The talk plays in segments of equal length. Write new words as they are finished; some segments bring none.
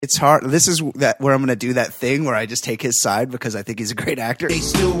It's hard. This is where I'm going to do that thing where I just take his side because I think he's a great actor. They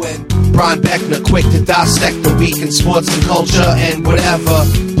Stu and Brian Beckner, quick to dissect the week in sports and culture and whatever.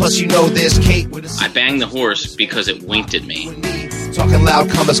 Plus, you know, there's Kate with a... I banged the horse because it winked at me. Talking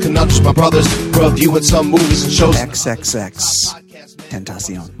loud, comers, conundrums, my brothers, reviewing some movies and shows. XXX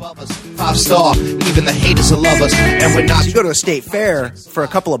Tentacion. 5-star, even the haters will love us, and we're not. You go to a state fair for a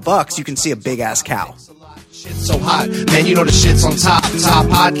couple of bucks, you can see a big ass cow. Shit's so hot, man. You know the shit's on top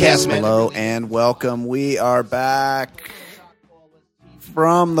podcast, man. Hello and welcome. We are back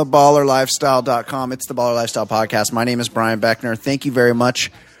from theballerlifestyle.com. It's the Baller Lifestyle Podcast. My name is Brian Beckner. Thank you very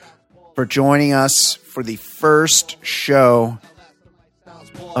much for joining us for the first show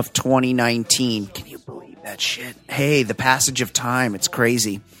of 2019. Can you believe that shit? Hey, the passage of time. It's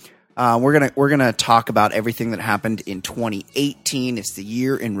crazy. We're gonna talk about everything that happened in 2018. It's the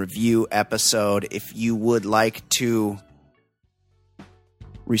year in review episode. If you would like to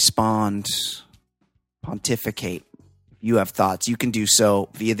respond, pontificate, if you have thoughts, you can do so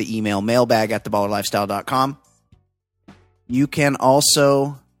via the email mailbag@theballerlifestyle.com. You can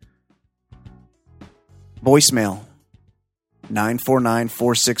also voicemail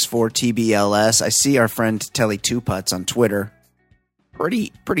 949-464-TBLS. I see our friend Telly Two Putts on Twitter.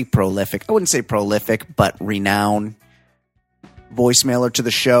 Pretty prolific. I wouldn't say prolific, but renowned voicemailer to the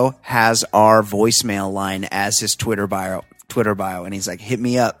show, has our voicemail line as his Twitter bio, and he's like, hit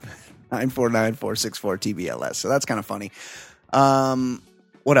me up, 949-464-TBLS. So that's kind of funny.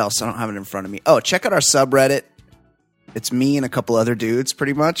 What else? I don't have it in front of me. Oh, check out our subreddit. It's me and a couple other dudes,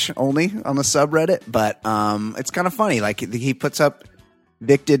 pretty much, only on the subreddit. But it's kind of funny. Like, he puts up,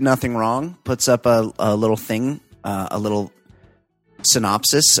 Vic Did Nothing Wrong, puts up a little thing, a little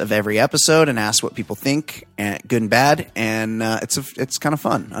synopsis of every episode and asks what people think, good and bad. And it's kind of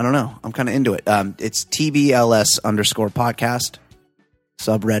fun. I don't know. I'm kind of into it. It's TBLS_podcast,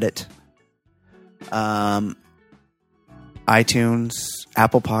 subreddit, iTunes,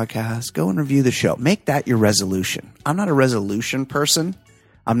 Apple Podcasts. Go and review the show. Make that your resolution. I'm not a resolution person.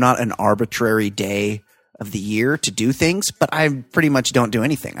 I'm not an arbitrary day of the year to do things, but I pretty much don't do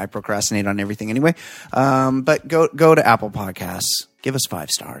anything. I procrastinate on everything anyway. But go to Apple Podcasts. Give us 5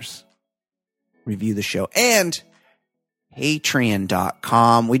 stars. Review the show. And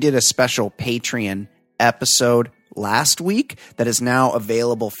Patreon.com. We did a special Patreon episode last week that is now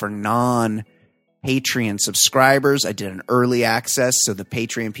available for non-Patreon subscribers. I did an early access so the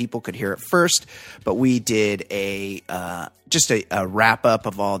Patreon people could hear it first. But we did just a wrap-up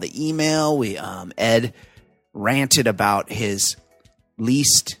of all the email. Ed ranted about his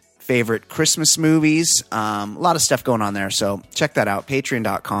least favorite Christmas movies. A lot of stuff going on there. So check that out.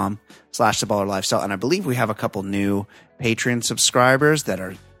 Patreon.com/theballerlifestyle. And I believe we have a couple new Patreon subscribers that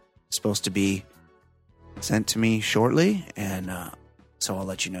are supposed to be sent to me shortly. And so I'll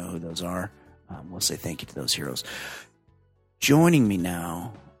let you know who those are. We'll say thank you to those heroes. Joining me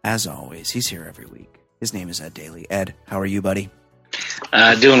now, as always, he's here every week. His name is Ed Daly. Ed, how are you, buddy?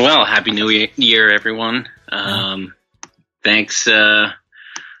 Doing well. Happy New Year, everyone. Thanks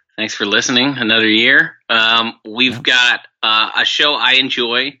for listening. Another year. We've got a show I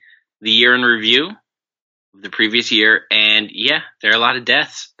enjoy, the year in review of the previous year, and yeah, there are a lot of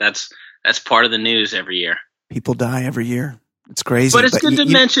deaths. That's part of the news every year. People die every year. It's crazy. But it's good to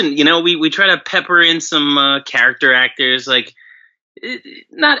mention. You know, we try to pepper in some character actors. Like,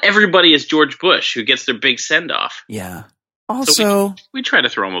 not everybody is George Bush who gets their big send off. Yeah. Also, so we try to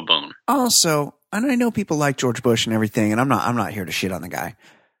throw him a bone. Also, and I know people like George Bush and everything, and I'm not here to shit on the guy.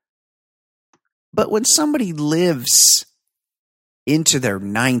 But when somebody lives into their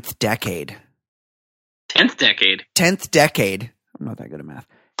 9th decade, 10th decade, I'm not that good at math.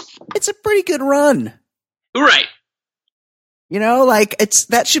 It's a pretty good run, right? You know, like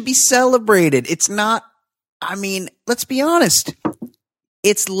that should be celebrated. It's not. I mean, let's be honest.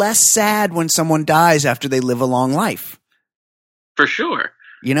 It's less sad when someone dies after they live a long life. For sure.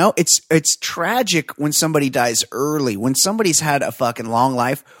 You know, it's tragic when somebody dies early. When somebody's had a fucking long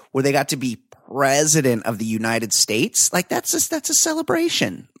life where they got to be president of the United States, like that's a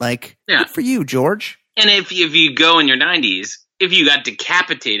celebration. Like, yeah. Good for you, George. And if you go in your 90s, if you got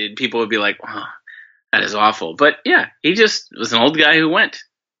decapitated, people would be like, "Oh, that is awful." But yeah, he just was an old guy who went.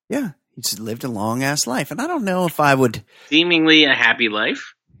 Yeah, he just lived a long ass life, and I don't know if I would seemingly a happy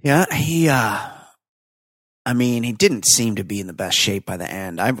life. Yeah, he didn't seem to be in the best shape by the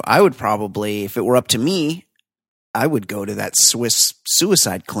end. I would probably, if it were up to me, I would go to that Swiss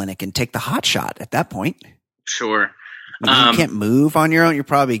suicide clinic and take the hot shot at that point. Sure. You can't move on your own. You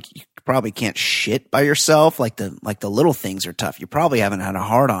probably can't shit by yourself. Like the little things are tough. You probably haven't had a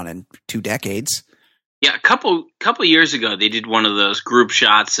hard on in 2 decades. Yeah, a couple years ago, they did one of those group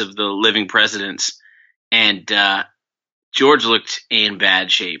shots of the living presidents, and George looked in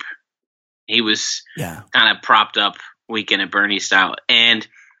bad shape. He was kind of propped up Weekend at Bernie style. And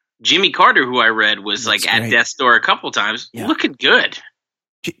Jimmy Carter, who I read was That's like great. at death's door a couple times, looking good.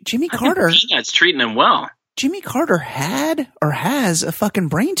 Jimmy Carter. Peanuts treating him well. Jimmy Carter had or has a fucking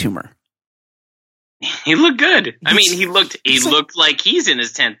brain tumor. He looked good. I mean, he looked like he's in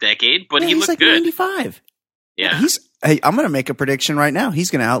his 10th decade, but he looked like good. 95. Yeah. I'm going to make a prediction right now. He's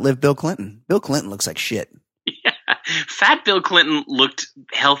going to outlive Bill Clinton. Bill Clinton looks like shit. Yeah. Fat Bill Clinton looked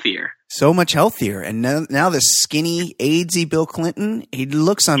healthier. So much healthier. And now this skinny, AIDSy Bill Clinton, he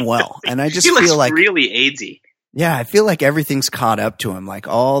looks unwell. And I just feel like really AIDSy. Yeah, I feel like everything's caught up to him. Like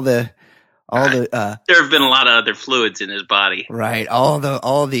there have been a lot of other fluids in his body. Right. All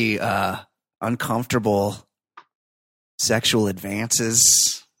the uncomfortable sexual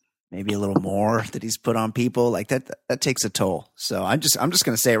advances, maybe a little more that he's put on people, like that takes a toll. So I'm just going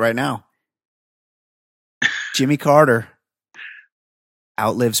to say it right now. Jimmy Carter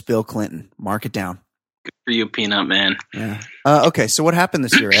outlives Bill Clinton. Mark it down. Good for you, Peanut Man. Yeah. Okay. So what happened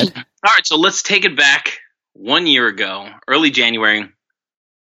this year, Ed? All right. So let's take it back 1 year ago, early January.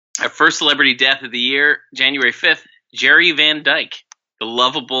 Our first celebrity death of the year, January 5th, Jerry Van Dyke, the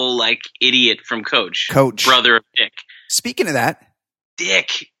lovable, idiot from Coach. Brother of Dick. Speaking of that.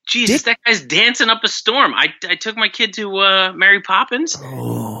 Dick. Jesus, that guy's dancing up a storm. I took my kid to Mary Poppins.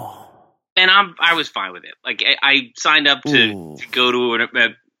 Oh. And I was fine with it. I signed up to go to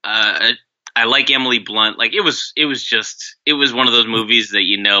I like Emily Blunt. It was one of those movies that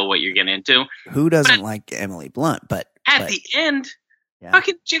you know what you're getting into. Who doesn't like Emily Blunt? But at the end,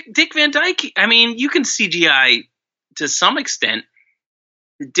 fucking Dick Van Dyke. I mean, you can CGI to some extent.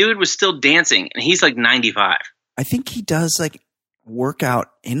 The dude was still dancing, and he's 95. I think he does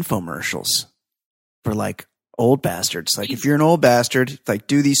workout infomercials for old bastards. If you're an old bastard,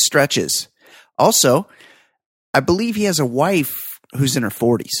 do these stretches. Also, I believe he has a wife who's in her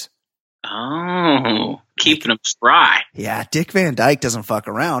 40s. Oh, keeping him spry. Yeah, Dick Van Dyke doesn't fuck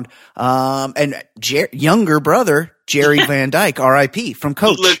around. And younger brother, Jerry Van Dyke, R.I.P. from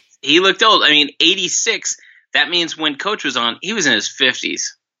Coach. He looked old. I mean, 86. That means when Coach was on, he was in his 50s.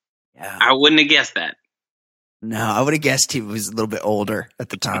 Yeah. I wouldn't have guessed that. No, I would have guessed he was a little bit older at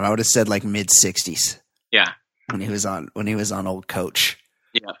the time. I would have said mid 60s. Yeah. When he was on old Coach.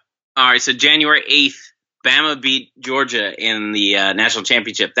 Yeah. All right. So January 8th, Bama beat Georgia in the national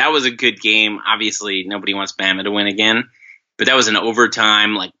championship. That was a good game. Obviously, nobody wants Bama to win again, but that was an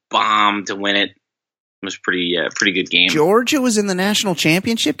overtime bomb to win it. It was pretty good game. Georgia was in the national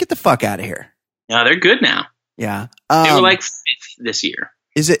championship. Get the fuck out of here. No, they're good now. Yeah. They were 5th this year.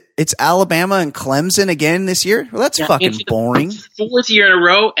 It's Alabama and Clemson again this year? Well, that's fucking boring. 4th year in a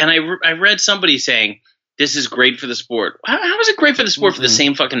row, and I read somebody saying this is great for the sport. How is it great for the sport for the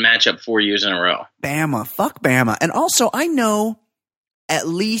same fucking matchup 4 years in a row? Bama. Fuck Bama. And also, I know at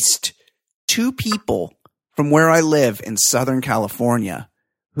least 2 people from where I live in Southern California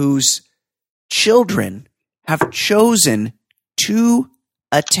whose children have chosen to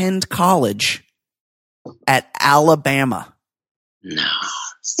attend college at Alabama. No.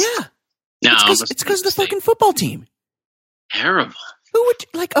 Yeah. No. It's because of the fucking football team. Terrible. Who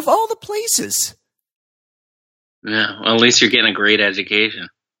would, of all the places? Yeah, well, at least you're getting a great education.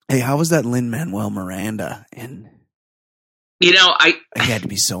 Hey, how was that Lin-Manuel Miranda? And he had to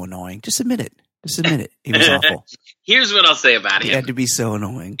be so annoying. Just admit it. He was awful. Here's what I'll say about him. He had to be so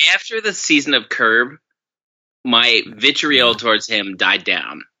annoying. After the season of Curb, my vitriol towards him died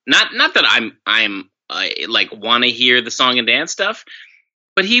down. Not that I'm want to hear the song and dance stuff,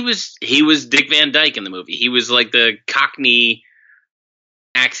 but he was Dick Van Dyke in the movie. He was the Cockney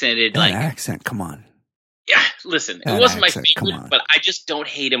accented accent. Come on. Yeah, listen, it wasn't my favorite, but I just don't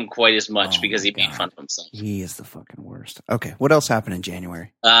hate him quite as much because he made fun of himself. He is the fucking worst. Okay, what else happened in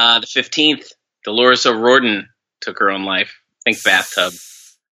January? The 15th, Dolores O'Riordan took her own life. Think bathtub.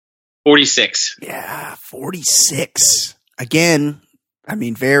 46. Yeah, 46. Again, I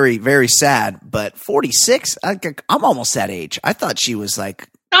mean, very, very sad, but 46? I'm almost that age. I thought she was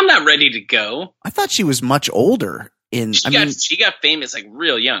I'm not ready to go. I thought she was much older. She got famous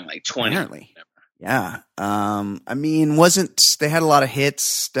real young, 20. Apparently. Yeah. I mean, they had a lot of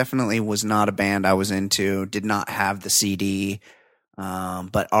hits. Definitely was not a band I was into. Did not have the CD.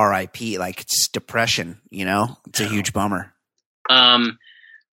 But R.I.P. It's depression, It's a huge bummer. On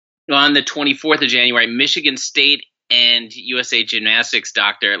the 24th of January, Michigan State and USA Gymnastics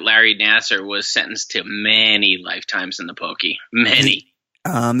doctor Larry Nassar was sentenced to many lifetimes in the pokey. Many.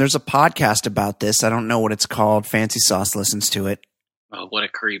 There's a podcast about this. I don't know what it's called. Fancy Sauce listens to it. Oh, what a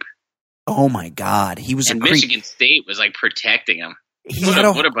creep. Oh my God, he was and a creep. Michigan State was like protecting him.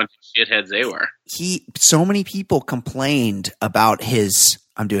 What a bunch of shitheads they were. So many people complained about his,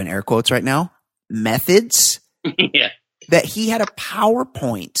 I'm doing air quotes right now, methods. Yeah. That he had a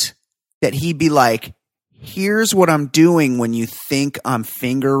PowerPoint that he'd be like, here's what I'm doing when you think I'm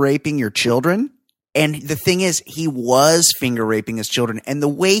finger raping your children. And the thing is, he was finger raping his children. And the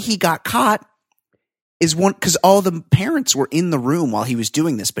way he got caught is because all the parents were in the room while he was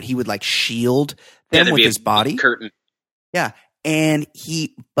doing this, but he would like shield them with his body. Curtain. Yeah. And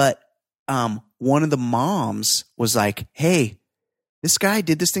one of the moms was like, hey, this guy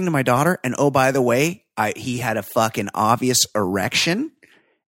did this thing to my daughter. And oh, by the way, he had a fucking obvious erection.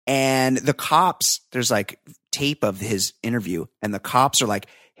 And the cops, there's like tape of his interview. And the cops are like,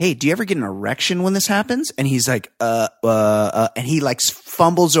 hey, do you ever get an erection when this happens? And he's like, and he like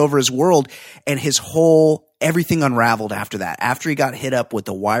fumbles over his world, and everything unraveled after that. After he got hit up with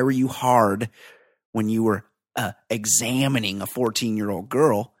the, why were you hard when you were examining a 14-year-old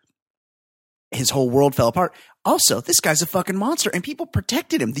girl, his whole world fell apart. Also, this guy's a fucking monster, and people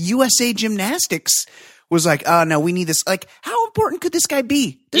protected him. The USA Gymnastics was like, oh, no, we need this. Like, how important could this guy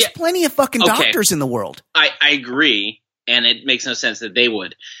be? There's plenty of fucking doctors in the world. I agree, and it makes no sense that they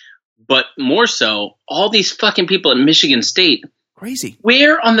would. But more so, all these fucking people at Michigan State. Crazy.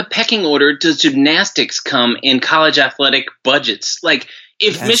 Where on the pecking order does gymnastics come in college athletic budgets? Like,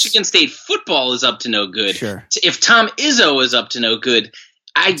 if Michigan State football is up to no good, if Tom Izzo is up to no good,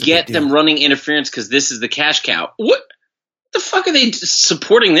 I get them running interference because this is the cash cow. What the fuck are they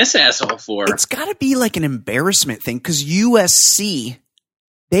supporting this asshole for? It's got to be like an embarrassment thing because USC,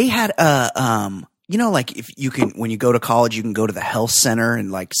 they had like if you can, when you go to college, you can go to the health center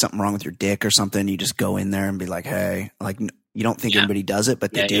and like something wrong with your dick or something. You just go in there and be like, hey, like you don't think anybody does it,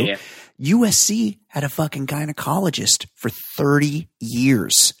 but they do. Yeah. USC had a fucking gynecologist for 30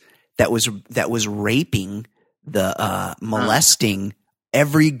 years that was raping molesting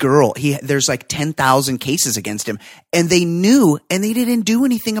every girl. There's like 10,000 cases against him, and they knew, and they didn't do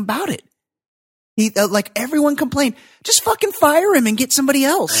anything about it. Like everyone complained, just fucking fire him and get somebody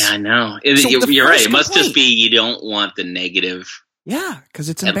else. I know. You're right. It must just be you don't want the negative. Yeah, because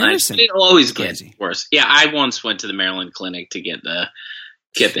it's embarrassing. It'll always get worse. Yeah, I once went to the Maryland clinic to get the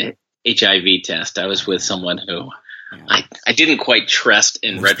HIV test. I was with someone who I didn't quite trust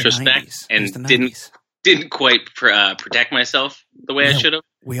in retrospect and didn't quite protect myself the way I should have.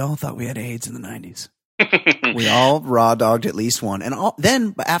 We all thought we had AIDS in the 90s. We all raw dogged at least one. And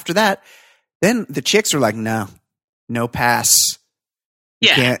then after that, then the chicks are like, no pass.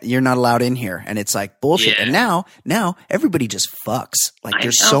 You're not allowed in here. And it's like bullshit. Yeah. And now everybody just fucks. Like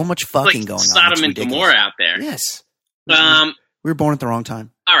there's so much fucking going on. Sodom and Gomorrah out there. Yes. We were born at the wrong time.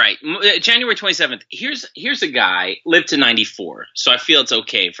 All right. January 27th. Here's a guy lived to 94. So I feel it's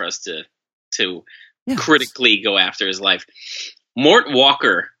okay for us to critically go after his life. Mort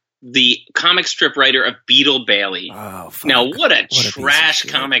Walker, the comic strip writer of Beetle Bailey. Oh, fuck. Now, what a trash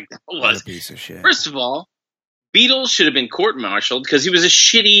comic that was. What a piece of shit. First of all, Beetle should have been court-martialed because he was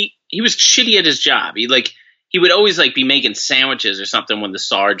shitty at his job. He would always be making sandwiches or something when the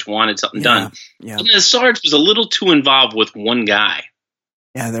Sarge wanted something done. Yeah. And the Sarge was a little too involved with one guy.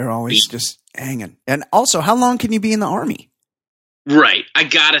 Yeah, they're always just hanging. And also, how long can you be in the Army? Right. I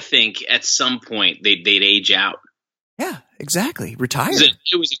gotta think at some point they'd age out. Yeah, exactly. Retire.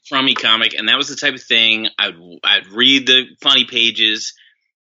 It was a crummy comic, and that was the type of thing I'd read the funny pages,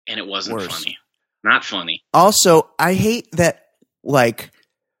 and it wasn't funny. Not funny. Also, I hate that,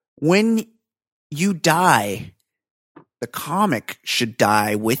 when you die, the comic should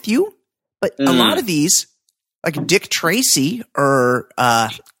die with you. But a lot of these, like Dick Tracy or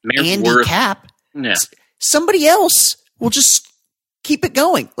Andy Worth. Capp, somebody else will just keep it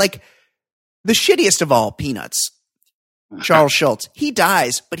going. Like the shittiest of all, Peanuts. Charles Schultz, he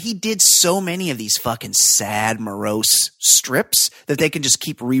dies, but he did so many of these fucking sad, morose strips that they can just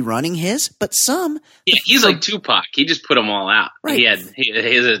keep rerunning his. But some, he's like Tupac. He just put them all out. Right. He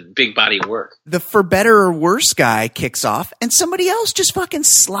has a big body of work. The For Better or Worse guy kicks off, and somebody else just fucking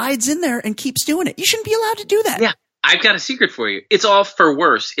slides in there and keeps doing it. You shouldn't be allowed to do that. Yeah, I've got a secret for you. It's all for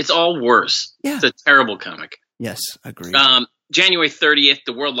worse. It's all worse. Yeah, it's a terrible comic. Yes, agreed. January 30th,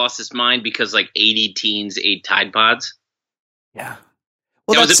 the world lost its mind because 80 teens ate Tide Pods. Yeah.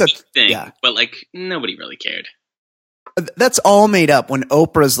 Well, that was a big thing, but nobody really cared. That's all made up when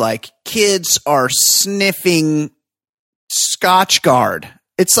Oprah's like, kids are sniffing Scotch Guard.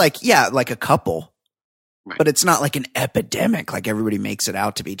 It's like a couple, right. But it's not like an epidemic like everybody makes it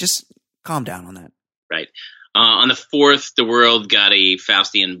out to be. Just calm down on that. Right. On the 4th, the world got a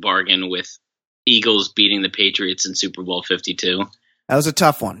Faustian bargain with Eagles beating the Patriots in Super Bowl 52. That was a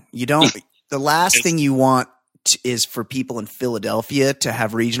tough one. You don't. The last thing you want is for people in Philadelphia to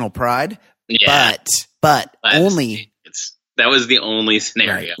have regional pride. Yeah. But only that was the only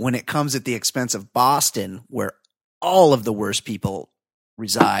scenario. Right, when it comes at the expense of Boston, where all of the worst people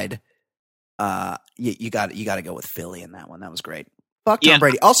reside. You got to go with Philly in that one. That was great. Fuck Tom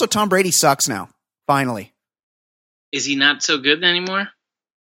Brady. Also, Tom Brady sucks now. Finally, is he not so good anymore?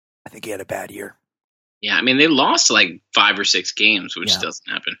 I think he had a bad year. Yeah, I mean they lost like 5 or 6 games, which doesn't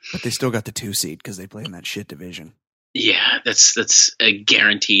happen. But they still got the 2 seed because they play in that shit division. Yeah, that's a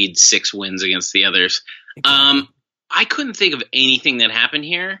guaranteed 6 wins against the others. Exactly. I couldn't think of anything that happened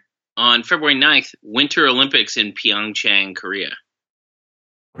here on February 9th, Winter Olympics in Pyeongchang, Korea.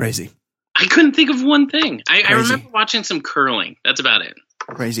 Crazy. I couldn't think of one thing. I remember watching some curling. That's about it.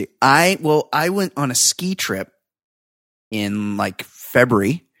 Crazy. I went on a ski trip in like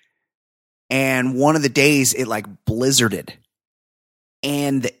February, and one of the days it like blizzarded,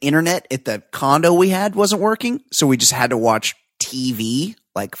 and the internet at the condo we had wasn't working, so we just had to watch TV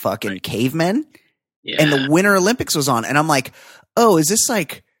like fucking cavemen. Yeah. And the Winter Olympics was on, and I'm like, oh, is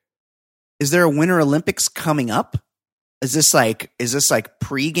there a Winter Olympics coming up? Is this like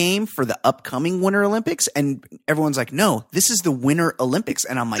pregame for the upcoming Winter Olympics? And everyone's like, no, this is the Winter Olympics.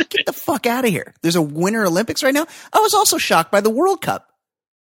 And I'm like, get the fuck out of here. There's a Winter Olympics right now. I was also shocked by the World Cup.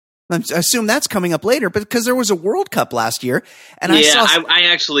 I assume that's coming up later, but because there was a World Cup last year. And I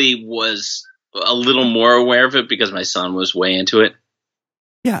actually was a little more aware of it because my son was way into it.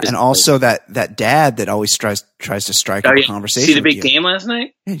 Yeah, and also that dad that always tries to strike up a conversation. See the big game last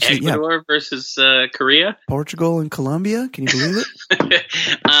night? Ecuador versus Korea? Portugal and Colombia? Can you believe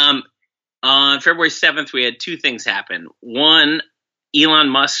it? On February 7th, we had 2 things happen. One, Elon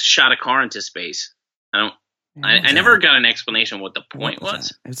Musk shot a car into space. I never got an explanation what the point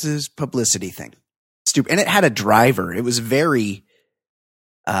was. It's his publicity thing. Stupid. And it had a driver. It was very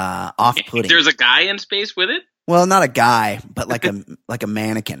off-putting. There's a guy in space with it? Well, not a guy, but like a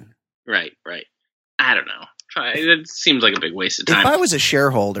mannequin. Right. I don't know. It seems like a big waste of time. If I was a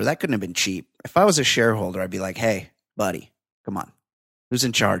shareholder, that couldn't have been cheap. If I was a shareholder, I'd be like, hey, buddy, come on. Who's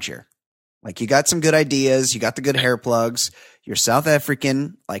in charge here? Like, you got some good ideas. You got the good hair plugs. You're South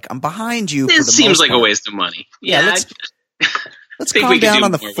African. Like, I'm behind you. It seems like a waste of money. Yeah, let's calm down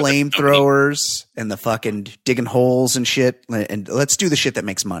on the flamethrowers and the fucking digging holes and shit. And let's do the shit that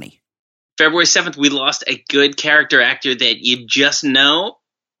makes money. February 7th, we lost a good character actor that you just know.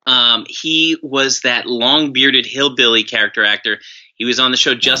 He was that long-bearded hillbilly character actor. He was on the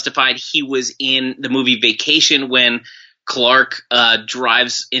show Justified. He was in the movie Vacation when Clark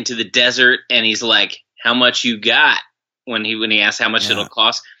drives into the desert and he's like, how much you got? When he asks how much it'll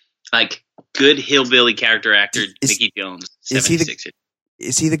cost. Like, good hillbilly character actor, Mickey Jones. Is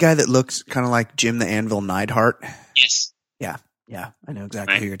he the guy that looks kind of like Jim the Anvil Neidhart? Yes. Yeah, I know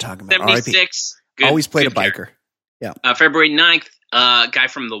exactly who you're talking about. 76. Always played a biker. Yeah. February 9th, guy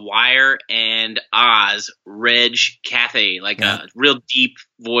from The Wire and Oz, Reg Cathay, a real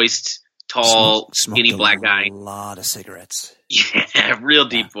deep-voiced, tall, skinny black guy. A lot of cigarettes. Yeah, real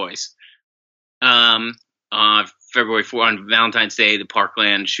deep voice. February 4th, on Valentine's Day, the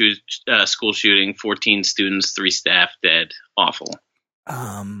Parkland school shooting, 14 students, 3 staff dead. Awful.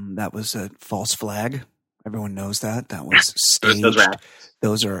 That was a false flag. Everyone knows that. That was staged.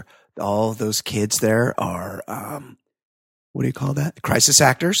 Those are all those kids there are, what do you call that? Crisis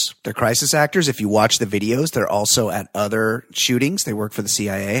actors. They're crisis actors. If you watch the videos, they're also at other shootings. They work for the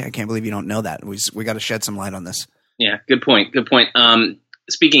CIA. I can't believe you don't know that. We got to shed some light on this. Yeah, good point.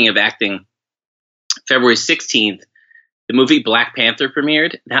 Speaking of acting, February 16th, the movie Black Panther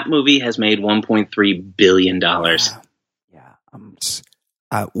premiered. That movie has made $1.3 billion.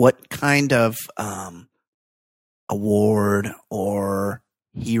 Yeah. What kind of award or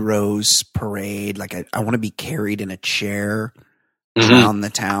heroes parade? Like, I want to be carried in a chair around the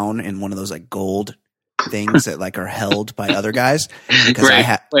town in one of those like gold things that like are held by other guys, because I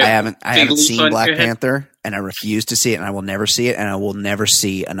haven't seen Black Panther, and I refuse to see it, and I will never see it, and I will never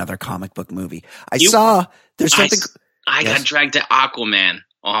see another comic book movie. I got dragged to Aquaman.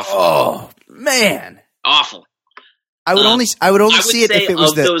 Awful. Oh man, awful. I would only see it if it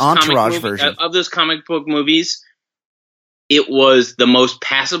was the Entourage version of those comic book movies. It was the most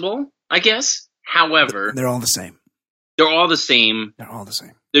passable, I guess. However, they're all the same.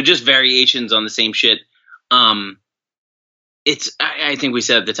 They're just variations on the same shit. I think we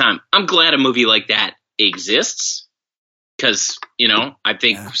said at the time, I'm glad a movie like that exists, because, I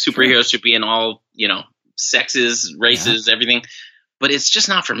think superheroes should be in all, sexes, races, everything. But it's just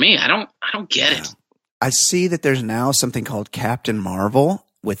not for me. I don't get it. I see that there's now something called Captain Marvel,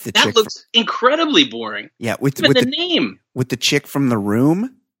 with the That chick. looks incredibly boring. Yeah, with Even the the name. with the chick from The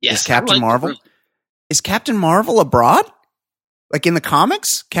Room. Yes, is Captain I like Marvel. The Room. Is Captain Marvel abroad? Like in the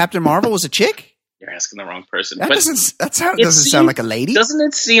comics, Captain Marvel was a chick. You're asking the wrong person. That But doesn't it sound like a lady. Doesn't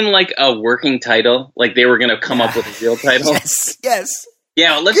it seem like a working title? Like they were going to come up with a real title? Yes.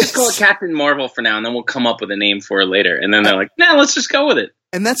 Yeah, well, let's just call it Captain Marvel for now, and then we'll come up with a name for it later. And then they're like, no, let's just go with it.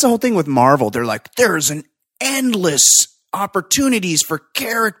 And that's the whole thing with Marvel. They're like, there's an endless opportunities for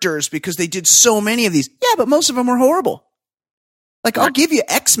characters because they did so many of these. Yeah, but most of them were horrible. Like, I'll give you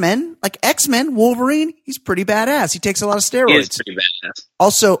X-Men. Like, X-Men, Wolverine, he's pretty badass. He takes a lot of steroids. He is pretty badass.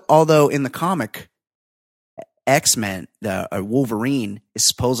 Also, although in the comic, X-Men, Wolverine is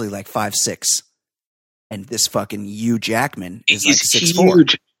supposedly like 5'6", and this fucking Hugh Jackman is like 6'4".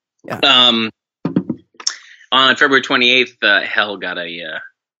 Huge. Yeah. On February 28th, Hell got a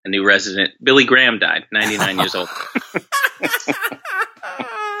new resident. Billy Graham died, 99 years old.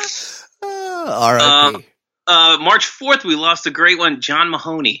 R.I.P. March 4th, we lost a great one, John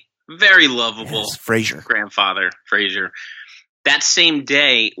Mahoney. Very lovable. Yes, Frasier. Grandfather, Frasier. That same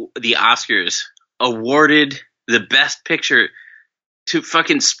day, the Oscars awarded the best picture to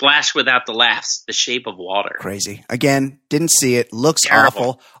fucking Splash Without the Laughs, The Shape of Water. Crazy. Again, didn't see it. Looks Terrible.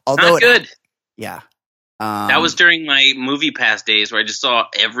 awful. Although Not good. Yeah. That was during my Movie Pass days where I just saw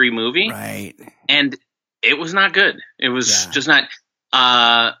every movie. Right. And it was not good. It was just not.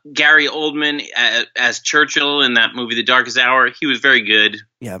 Gary Oldman as Churchill in that movie, The Darkest Hour, he was very good.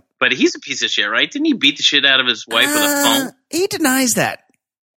 Yep. But he's a piece of shit, right? Didn't he beat the shit out of his wife with a phone? He denies that.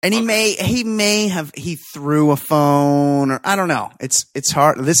 And he may have threw a phone, or I don't know. It's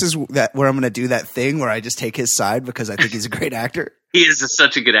hard. This is where I'm going to do that thing where I just take his side because I think he's a great actor. He is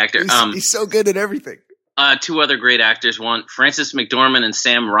such a good actor. He's so good at everything. Two other great actors. One, Frances McDormand and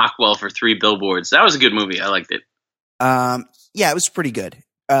Sam Rockwell for 3 Billboards. That was a good movie. I liked it. Yeah, it was pretty good.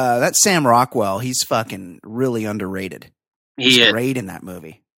 That Sam Rockwell, he's fucking really underrated. He's great in that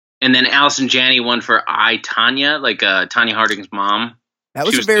movie. And then Allison Janney won for I, Tonya, like Tonya Harding's mom. That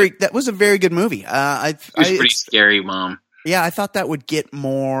was a very good movie. It was pretty scary, mom. Yeah, I thought that would get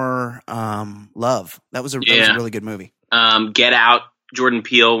more love. That was a really good movie. Get Out. Jordan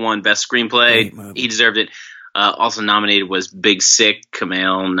Peele won Best Screenplay. He deserved it. Also nominated was Big Sick,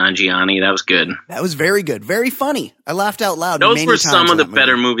 Kumail Nanjiani. That was good. That was very good. Very funny. I laughed out loud. Those were some of the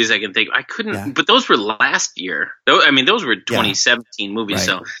better movies I can think. I couldn't, but those were last year. Those were 2017 movies, right.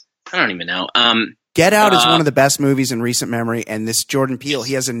 So I don't even know. Get Out is one of the best movies in recent memory, and this Jordan Peele,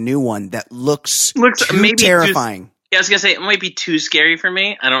 he has a new one that looks maybe terrifying. I was gonna say it might be too scary for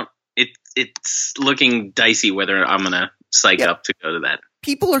me. It's looking dicey whether I'm gonna psych up to go to that.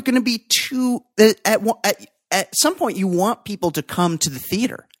 People are gonna be too at some point. You want people to come to the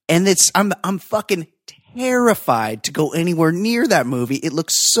theater, and I'm fucking terrified to go anywhere near that movie. It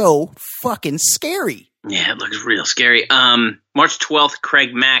looks so fucking scary. Yeah, it looks real scary. March 12th,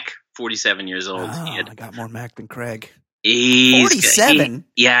 Craig Mack. 47 years old. I got more Mac than Craig. 47?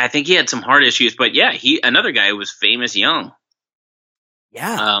 Yeah, I think he had some heart issues, but yeah, another guy who was famous young.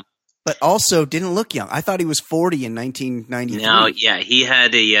 Yeah. But also didn't look young. I thought he was 40 in 1993. No, yeah, he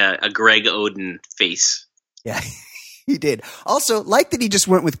had a Greg Oden face. Yeah, he did. Also, like that he just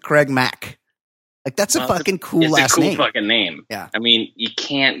went with Craig Mack. Like, that's a fucking cool last name. It's a cool fucking name. Yeah. I mean, you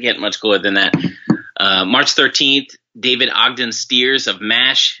can't get much cooler than that. March 13th, David Ogden Stiers of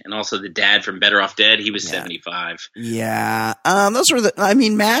MASH, and also the dad from Better Off Dead. He was 75. Yeah. Those were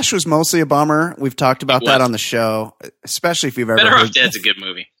MASH was mostly a bummer. We've talked about that on the show, especially if you've ever Better Off Dead's a good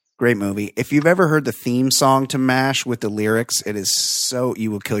movie. Great movie. If you've ever heard the theme song to MASH with the lyrics, it is so you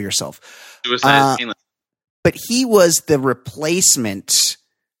will kill yourself. But he was the replacement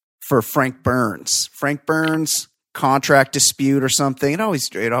for Frank Burns. Frank Burns, contract dispute or something. It always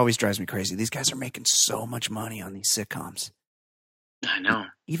drives me crazy. These guys are making so much money on these sitcoms. I know.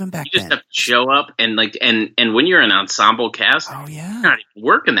 Even back then. You just have to show up and and when you're an ensemble cast, you're not even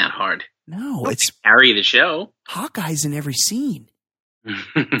working that hard. No, it's carry the show. Hawkeye's in every scene.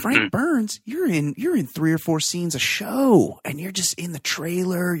 Frank Burns, you're in 3 or 4 scenes a show, and you're just in the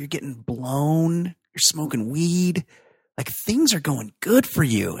trailer, you're getting blown, you're smoking weed. Like, things are going good for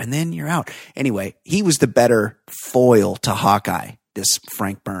you, and then you're out. Anyway, he was the better foil to Hawkeye, this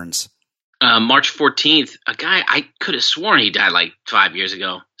Frank Burns. March 14th, a guy I could have sworn he died like 5 years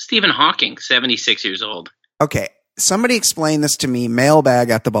ago. Stephen Hawking, 76 years old. Okay, somebody explain this to me. Mailbag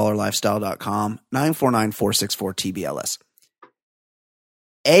at theballerlifestyle.com, 949-464-TBLS.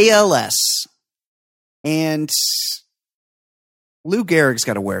 ALS, and Lou Gehrig's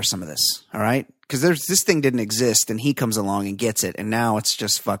got to wear some of this, all right? Because this thing didn't exist, and he comes along and gets it, and now it's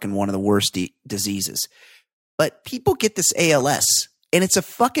just fucking one of the worst diseases. But people get this ALS, and it's a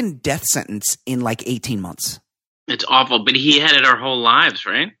fucking death sentence in like 18 months. It's awful, but he had it our whole lives,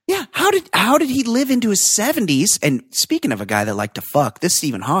 right? Yeah. How did he live into his 70s? And speaking of a guy that liked to fuck, this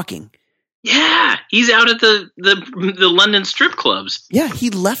Stephen Hawking. Yeah, he's out at the London strip clubs. Yeah, he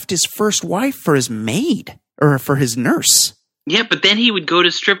left his first wife for his maid or for his nurse. Yeah, but then he would go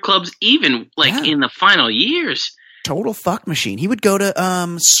to strip clubs even in the final years. Total fuck machine. He would go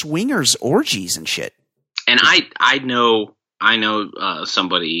to swingers orgies and shit. And I know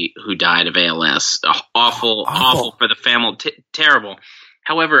somebody who died of ALS. Awful for the family. Terrible.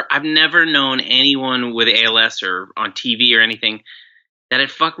 However, I've never known anyone with ALS or on TV or anything that had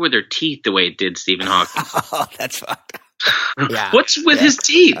fucked with their teeth the way it did Stephen Hawking. Oh, that's fucked. Yeah. What's with his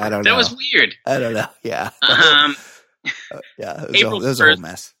teeth? I don't know. That was weird. I don't know. Yeah. Yeah, it was a whole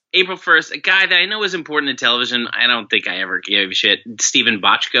mess. April 1st, a guy that I know is important to television. I don't think I ever gave a shit. Stephen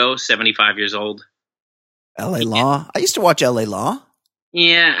Bochco, 75 years old. L.A. Law. I used to watch L.A. Law.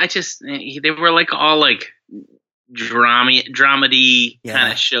 Yeah, they were like all like dramedy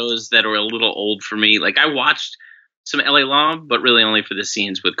kind of shows that were a little old for me. Like I watched some L.A. Law, but really only for the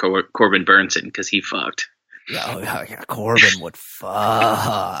scenes with Corbin Burnson because he fucked. Yeah, Corbin would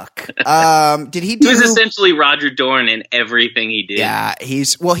fuck. Did he do? He was essentially Roger Dorn in everything he did. Yeah, he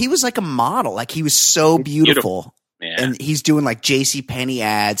was like a model. Like he was so beautiful. Yeah. And he's doing like JCPenney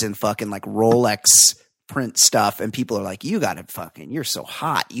ads and fucking like Rolex print stuff. And people are like, you're so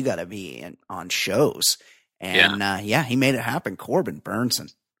hot. You gotta be on shows. And he made it happen. Corbin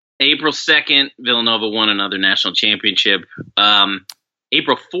Burnson. April 2nd, Villanova won another national championship.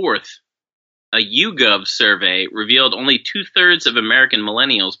 April 4th, a YouGov survey revealed only 2/3 of American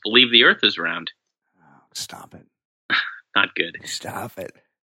millennials believe the Earth is round. Oh, stop it. Not good. Stop it.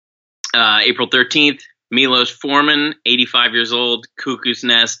 April 13th, Milos Forman, 85 years old, Cuckoo's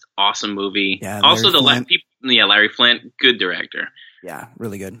Nest, awesome movie. Yeah, also, Larry Flint, good director. Yeah,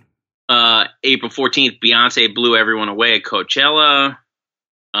 really good. April 14th, Beyonce blew everyone away at Coachella.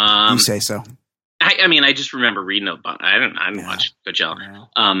 You say so. I mean, I just remember reading about it. I didn't watch Coachella.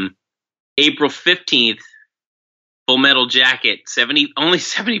 April 15th, Full Metal Jacket, only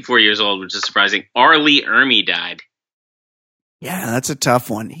 74 years old, which is surprising. R. Lee Ermey died. Yeah, that's a tough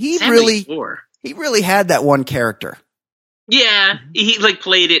one. He 74. really had that one character. Yeah, he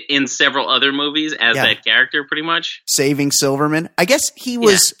played it in several other movies as that character, pretty much. Saving Silverman. I guess he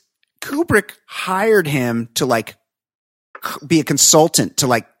was Kubrick hired him to be a consultant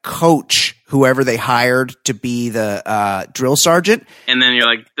to coach whoever they hired to be the drill sergeant. And then you're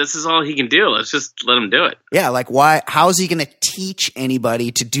like, this is all he can do. Let's just let him do it. Yeah, why? How is he going to teach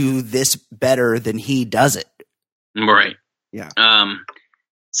anybody to do this better than he does it? Right. Yeah.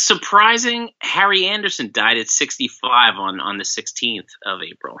 Surprising, Harry Anderson died at 65 on the 16th of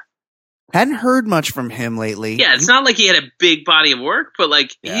April. Hadn't heard much from him lately. Yeah, it's not like he had a big body of work, but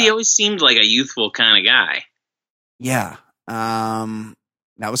he always seemed like a youthful kind of guy. Yeah.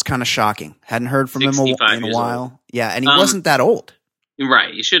 That was kind of shocking. Hadn't heard from him in a while. Old. Yeah, and he wasn't that old.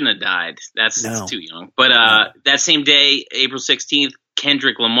 Right, he shouldn't have died. That's too young. But that same day, April 16th,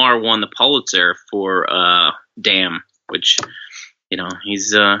 Kendrick Lamar won the Pulitzer for Damn, which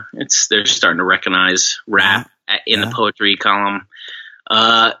they're starting to recognize rap in the poetry column.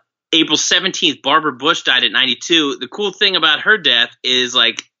 April 17th, Barbara Bush died at 92. The cool thing about her death is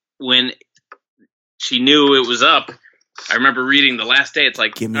when she knew it was up. I remember reading the last day. It's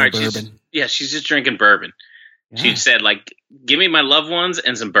like, give me all right, bourbon. She's just drinking bourbon. Yeah. She said, give me my loved ones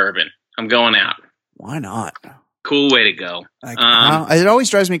and some bourbon. I'm going out. Why not? Cool way to go. It always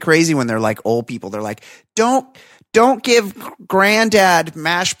drives me crazy when they're old people. They're like, don't give granddad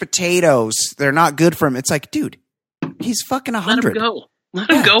mashed potatoes. They're not good for him. It's like, dude, he's fucking 100. Let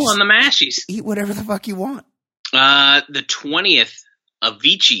him go on the mashies. Eat whatever the fuck you want. The 20th,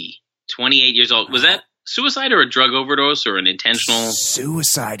 Avicii, 28 years old. Was that suicide or a drug overdose or an intentional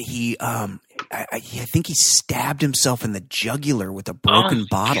suicide? He I think he stabbed himself in the jugular with a broken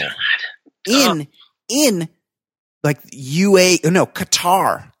bottle. God. In Qatar.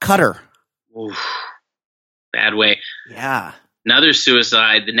 Oof. Bad way. Yeah. Another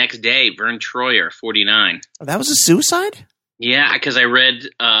suicide the next day, Vern Troyer, 49. Oh, that was a suicide? Yeah, because I read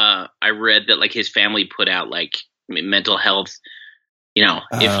that his family put out mental health.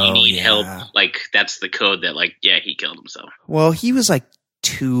 If you need help, that's the code that he killed himself. Well, he was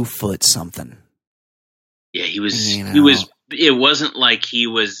 2 foot something. Yeah, he was. He was. It wasn't like he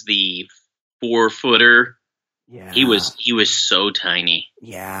was the 4-footer. Yeah, he was so tiny.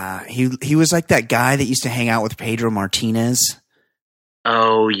 Yeah, he was like that guy that used to hang out with Pedro Martinez.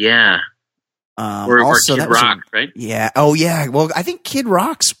 Oh yeah. Or Kid Rock, right? Yeah. Oh yeah. Well, I think Kid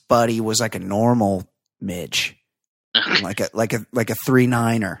Rock's buddy was a normal midge. like a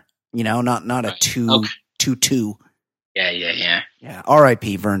 3-9er. You know, not a 2-2. Yeah. Yeah.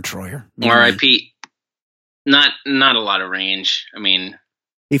 R.I.P. Vern Troyer. R.I.P. Not a lot of range. I mean,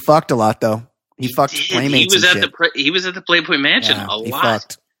 he fucked a lot though. He fucked playmates. He was at the Playboy Mansion a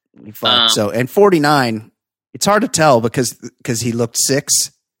lot. He fucked. And 49. It's hard to tell because he looked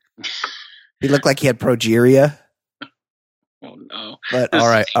 6. He looked like he had progeria. Oh no! But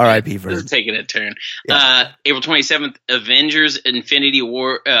R.I.P. Vern. This is taking a turn. Yeah. April 27th, Avengers: Infinity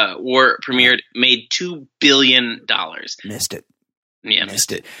War premiered, made $2 billion. Missed it. Yeah,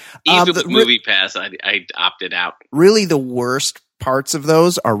 missed it. Even with Movie Pass, I opted out. Really, the worst parts of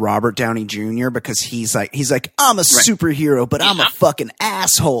those are Robert Downey Jr. because he's like I'm a superhero, but I'm a fucking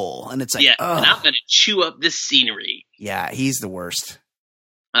asshole, and it's like and I'm gonna chew up this scenery. Yeah, he's the worst.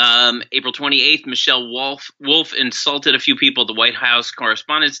 April 28th, Michelle Wolf insulted a few people at the White House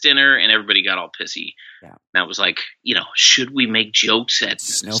Correspondents' Dinner, and everybody got all pissy. Yeah. That was like, should we make jokes at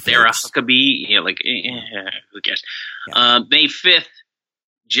Sarah Huckabee? Who cares? Yeah. May 5th,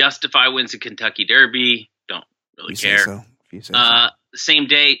 Justify wins the Kentucky Derby. Don't really care. Same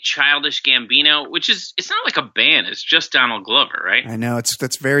day, Childish Gambino, which it's not like a band. It's just Donald Glover, right? I know.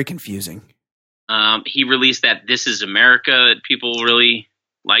 That's very confusing. He released that This Is America that people really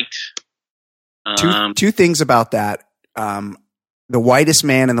liked. Two things about that. The whitest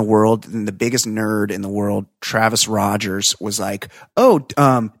man in the world and the biggest nerd in the world, Travis Rogers, was like,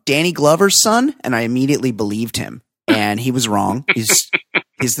 Danny Glover's son? And I immediately believed him. And he was wrong. He's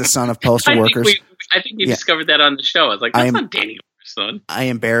the son of postal workers. I think you discovered that on the show. I was like, that's not Danny Glover's son. I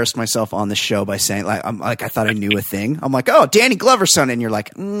embarrassed myself on the show by saying, I thought I knew a thing. I'm like, Danny Glover's son. And you're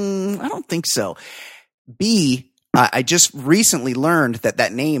like, I don't think so. B, I just recently learned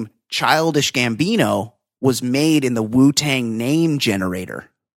that name, Childish Gambino, was made in the Wu-Tang name generator.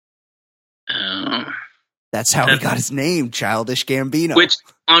 That's how he got his name, Childish Gambino. Which,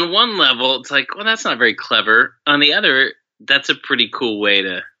 on one level, it's like, well, that's not very clever. On the other, that's a pretty cool way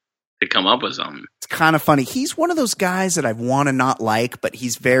to come up with something. It's kind of funny. He's one of those guys that I want to not like, but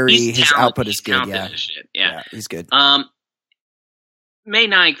his output is good. Yeah, he's good. May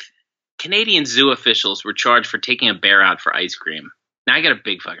 9th, Canadian zoo officials were charged for taking a bear out for ice cream. Now, I got a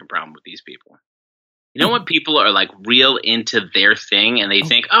big fucking problem with these people. You know when people are like real into their thing and they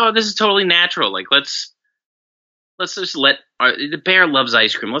think, this is totally natural. Like, let's just the bear loves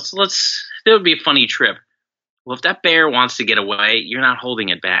ice cream. It would be a funny trip. Well, if that bear wants to get away, you're not holding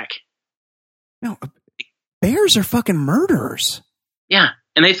it back. No, bears are fucking murderers. Yeah.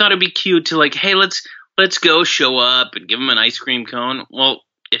 And they thought it'd be cute to like, hey, let's go show up and give him an ice cream cone. Well,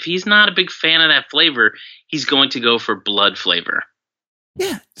 if he's not a big fan of that flavor, he's going to go for blood flavor.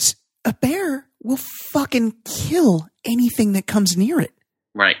 Yeah. A bear will fucking kill anything that comes near it.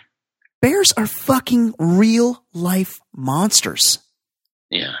 Right. Bears are fucking real life monsters.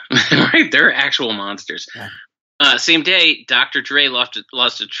 Yeah. Right. They're actual monsters. Yeah. Same day, Dr. Dre lost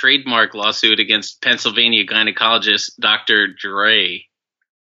a trademark lawsuit against Pennsylvania gynecologist Dr. Dre.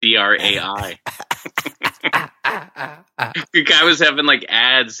 D-R-A-I. The guy was having like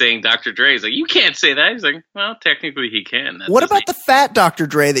ads saying Dr. Dre. He's like, you can't say that. He's like, well, technically he can. That's what about the fat Dr.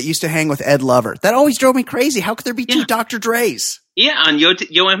 Dre that used to hang with Ed Lover? That always drove me crazy. How could there be two Dr. Dre's? Yeah, on Yo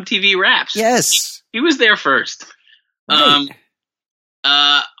MTV Raps. Yes. He was there first. Right.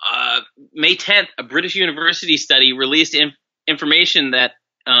 May 10th, a British university study released information that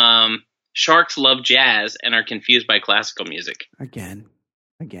sharks love jazz and are confused by classical music. Again.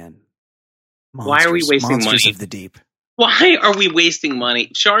 Monsters, why are we wasting money? Of the deep. Why are we wasting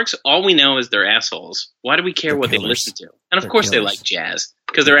money? Sharks, all we know is they're assholes. Why do we care what killers. They listen to? And of course they like jazz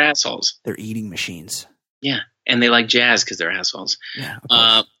because they're assholes. They're eating machines. Yeah, and they like jazz because they're assholes. Yeah.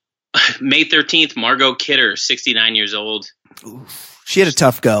 May 13th, Margot Kidder, 69 years old. Oof. She had a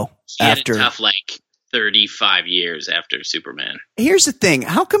tough go. She had a tough 35 years after Superman. Here's the thing.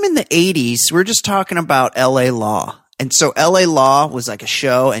 How come in the 80s we're just talking about L.A. Law? And so L.A. Law was like a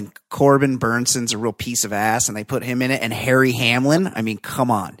show, and Corbin Burnson's a real piece of ass, and they put him in it. And Harry Hamlin, I mean,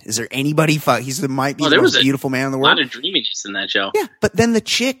 come on. Is there anybody might be the most beautiful man in the world? A lot of dreaminess in that show. Yeah, but then the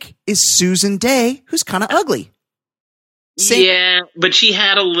chick is Susan Day, who's kind of ugly. Yeah, but she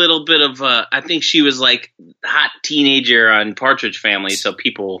had a little bit of I think she was like hot teenager on Partridge Family, so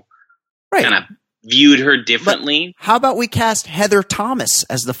people kind of viewed her differently. But how about we cast Heather Thomas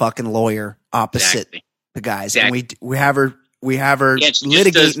as the fucking lawyer opposite the guys, and we have her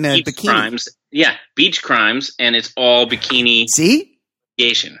litigating a bikini. Crimes. Yeah, beach crimes, and it's all bikini. See?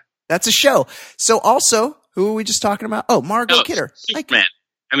 Litigation. That's a show. So also, who are we just talking about? Oh, Margot Kidder. Superman.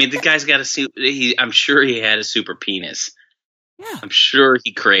 I mean, the guy's got I'm sure he had a super penis. Yeah. I'm sure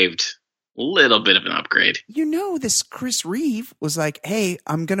he craved little bit of an upgrade. You know, this Chris Reeve was like, hey,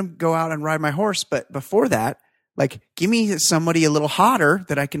 I'm going to go out and ride my horse. But before that, like, give me somebody a little hotter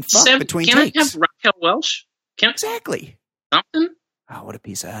that I can fuck between takes. Can I have Raquel Welch? Exactly. Something? Oh, what a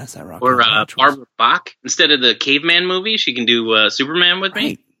piece of ass that Raquel Or Welch was. Barbara Bach. Instead of the caveman movie, she can do Superman with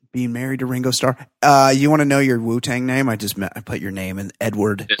me. Being married to Ringo Starr. You want to know your Wu-Tang name? I put your name in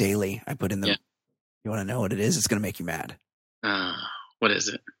Edward Daly. I put in the. Yeah. You want to know what it is? It's going to make you mad. What is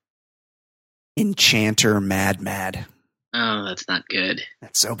it? Enchanter Mad. Oh, that's not good.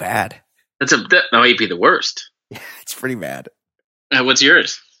 That's so bad. That might be the worst. Yeah, it's pretty bad. What's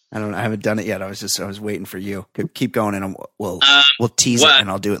yours? I haven't done it yet. I was waiting for you. Keep going, and we'll tease it, and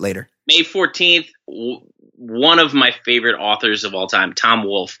I'll do it later. May 14th. One of my favorite authors of all time, Tom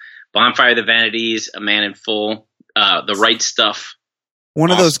Wolfe. Bonfire of the Vanities, A Man in Full, The Right Stuff.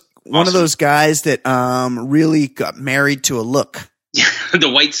 One of those guys that really got married to a look. The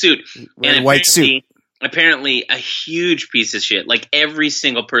white suit. And white suit. Apparently a huge piece of shit. Like every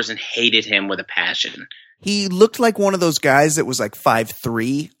single person hated him with a passion. He looked like one of those guys that was like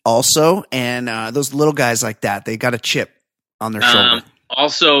 5'3" also. And those little guys like that, they got a chip on their shoulder.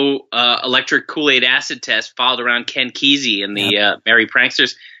 Also, Electric Kool-Aid Acid Test followed around Ken Kesey and the Merry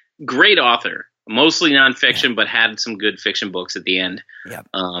Pranksters. Great author. Mostly nonfiction, but had some good fiction books at the end. Yeah.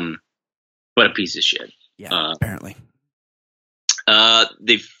 But a piece of shit. Yeah, apparently.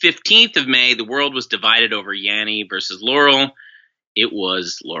 The 15th of May, the world was divided over Yanny versus Laurel. It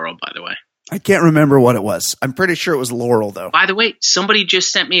was Laurel, by the way. I can't remember what it was. I'm pretty sure it was Laurel, though. By the way, somebody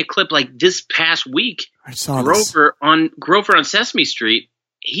just sent me a clip like this past week. I saw Grover on Sesame Street.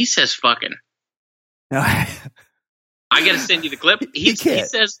 He says fucking. I got to send you the clip. He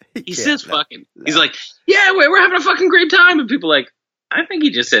says fucking. No. He's like, yeah, we're having a fucking great time. And people are like, I think he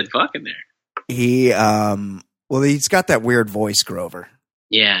just said fucking there. Well, he's got that weird voice, Grover.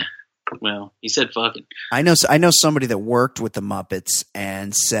 Yeah. Well, he said fucking. I know somebody that worked with the Muppets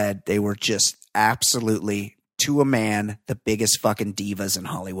and said they were just absolutely, to a man, the biggest fucking divas in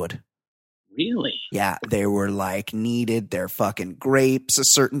Hollywood. Really? Yeah, they were like needed their fucking grapes a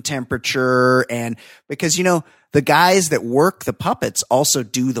certain temperature. And because, the guys that work the puppets also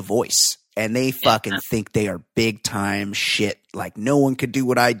do the voice. And they fucking think they are big time shit. Like no one could do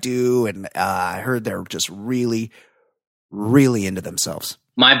what I do. And I heard they're just really, really into themselves.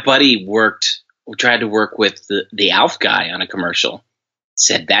 My buddy tried to work with the Alf guy on a commercial.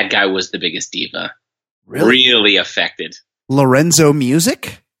 Said that guy was the biggest diva. Really affected. Lorenzo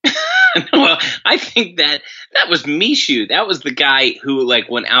Music? Well, I think that was Mishu. That was the guy who, like,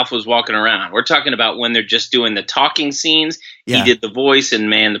 when Alf was walking around. We're talking about when they're just doing the talking scenes. Yeah. He did the voice and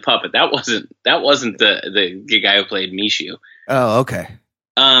Man the Puppet. That wasn't the guy who played Mishu. Oh, okay.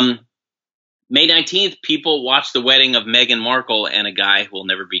 May 19th, people watched the wedding of Meghan Markle and a guy who will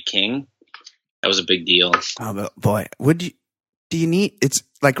never be king. That was a big deal. Oh, boy. It's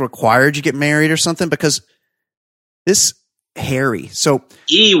like required you get married or something? Because this Harry, so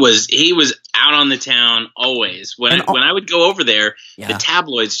he was out on the town always. When I would go over there, the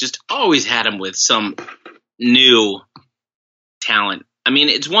tabloids just always had him with some new talent. I mean,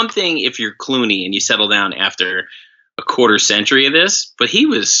 it's one thing if you're Clooney and you settle down after a quarter century of this, but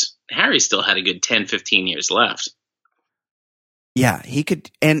Harry still had a good 10, 15 years left. Yeah, he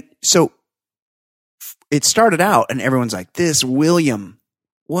could. And so it started out and everyone's like, this William,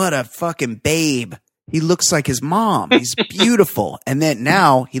 what a fucking babe. He looks like his mom. He's beautiful. And then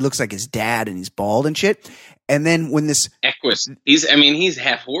now he looks like his dad and he's bald and shit. And then when this Equus, he's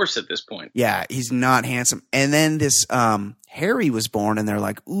half horse at this point. Yeah, he's not handsome. And then this Harry was born and they're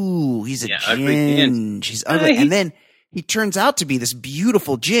like, ooh, he's a ginge. He's ugly. And then he turns out to be this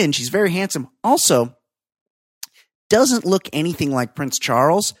beautiful ginge. He's very handsome. Also, doesn't look anything like Prince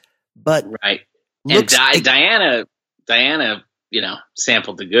Charles, but right. Looks and Diana,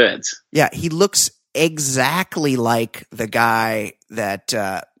 sampled the goods. Yeah, he looks exactly like the guy that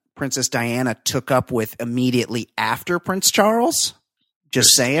Princess Diana took up with immediately after Prince Charles.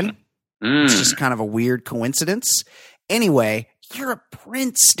 Just saying. It's just kind of a weird coincidence. Anyway, you're a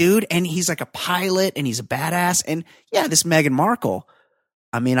prince, dude. And he's like a pilot and he's a badass. And yeah, this Meghan Markle,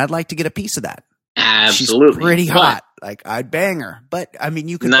 I'd like to get a piece of that. Absolutely. She's pretty hot. Like, I'd bang her. But,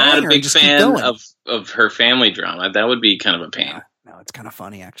 you could not bang her a big and just fan keep going. of her family drama. That would be kind of a pain. No, it's kind of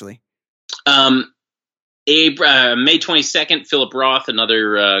funny, actually. May 22nd, Philip Roth,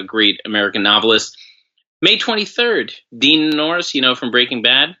 another great American novelist. May 23rd, Dean Norris, from Breaking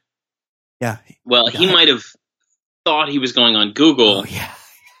Bad. Yeah. Well, he might have thought he was going on Google,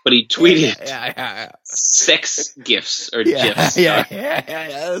 but he tweeted sex gifs or gifs. Yeah.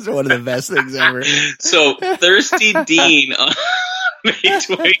 That's one of the best things ever. So, Thirsty Dean May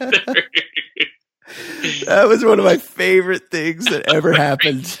 23rd. That was one of my favorite things that ever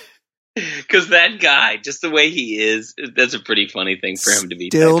happened. Because that guy, just the way he is, that's a pretty funny thing for him to be.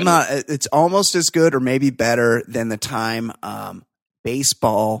 Still not. It's almost as good, or maybe better than the time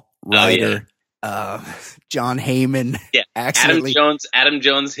baseball writer John Heyman accidentally. Adam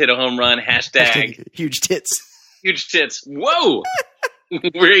Jones hit a home run. Hashtag huge tits. Huge tits. Whoa.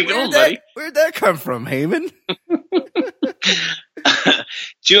 Where are you going, buddy? Where'd that come from, Heyman?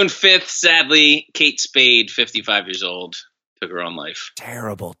 June 5th, sadly, Kate Spade, 55 years old, took her own life.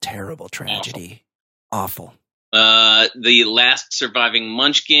 Terrible, terrible tragedy. Awful. The last surviving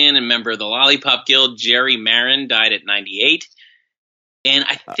Munchkin and member of the Lollipop Guild, Jerry Marin, died at 98. And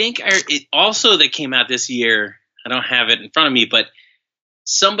I think it also that came out this year, I don't have it in front of me, but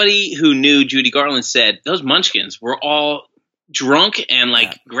somebody who knew Judy Garland said those Munchkins were all drunk and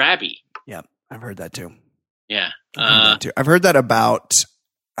grabby. Yeah, I've heard that too. Yeah. I've heard that about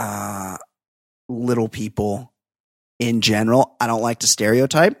little people in general. I don't like to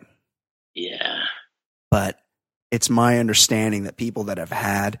stereotype. Yeah. But it's my understanding that people that have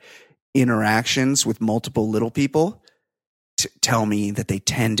had interactions with multiple little people tell me that they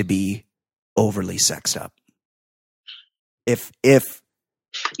tend to be overly sexed up. If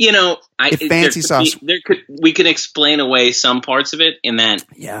Fancy Sauce, we can explain away some parts of it in that.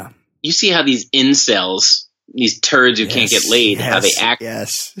 Yeah. You see how these incels, these turds who can't get laid, how they act.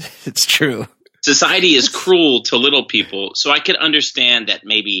 Yes, it's true. Society is cruel to little people, so I could understand that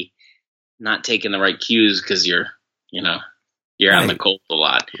maybe not taking the right cues because you're out in the cold a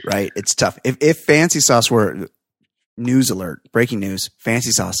lot. Right, it's tough. If Fancy Sauce were news alert, breaking news,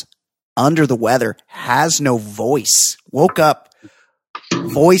 Fancy Sauce under the weather, has no voice, woke up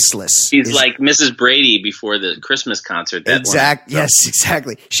voiceless. She's like Mrs. Brady before the Christmas concert. Yes,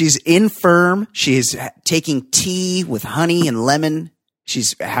 exactly. She's infirm. She's taking tea with honey and lemon.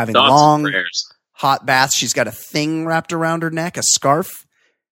 She's having long, hot baths. She's got a thing wrapped around her neck, a scarf.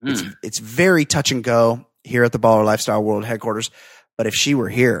 It's very touch and go here at the Baller Lifestyle World Headquarters. But if she were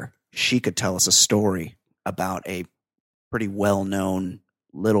here, she could tell us a story about a pretty well-known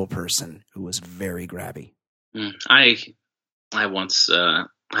little person who was very grabby. I once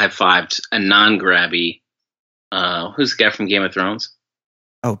high-fived a non-grabby, who's the guy from Game of Thrones?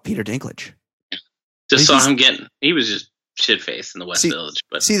 Oh, Peter Dinklage. Just saw him he was just shit-faced in the West Village.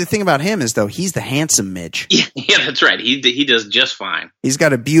 But see, the thing about him is, though, he's the handsome midge. Yeah, that's right. He does just fine. He's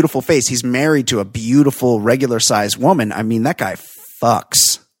got a beautiful face. He's married to a beautiful, regular-sized woman. I mean, that guy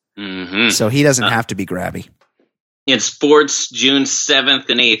fucks. Mm-hmm. So he doesn't have to be grabby. In sports, June 7th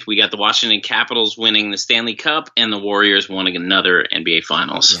and 8th, we got the Washington Capitals winning the Stanley Cup and the Warriors winning another NBA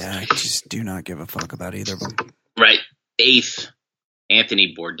Finals. Yeah, I just do not give a fuck about either of them. Right. 8th,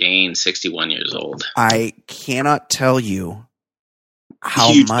 Anthony Bourdain, 61 years old. I cannot tell you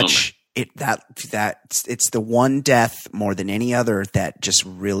how Huge much it's the one death more than any other that just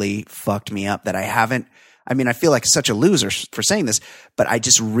really fucked me up that I haven't. I mean, I feel like such a loser for saying this, but I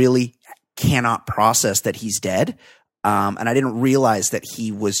just really cannot process that he's dead. And I didn't realize that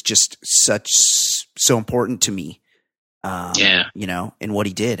he was just so important to me. In what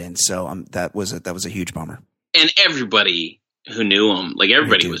he did. And so that was a huge bummer. And everybody who knew him,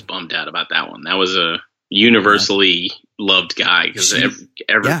 everybody was bummed out about that one. That was a universally loved guy because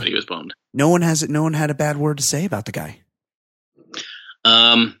everybody was bummed. No one had a bad word to say about the guy.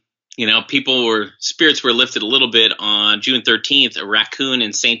 Spirits were lifted a little bit on June 13th. A raccoon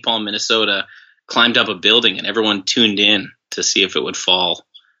in St. Paul, Minnesota climbed up a building and everyone tuned in to see if it would fall.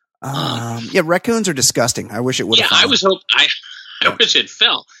 Raccoons are disgusting. I wish it would have fallen. I wish it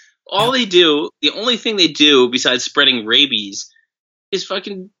fell. The only thing they do besides spreading rabies is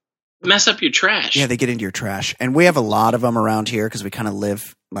fucking mess up your trash. Yeah, they get into your trash. And we have a lot of them around here because we kind of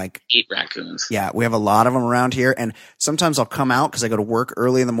live 8 raccoons. Yeah, we have a lot of them around here. And sometimes I'll come out because I go to work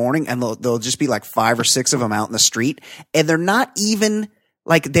early in the morning and they'll just be 5 or 6 of them out in the street. And they're not even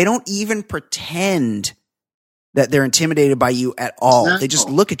they don't even pretend that they're intimidated by you at all. No. They just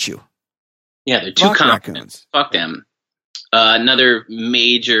look at you. Yeah, they're too confident. Fuck them. Another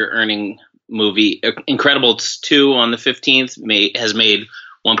major earning movie, Incredibles 2 on the 15th has made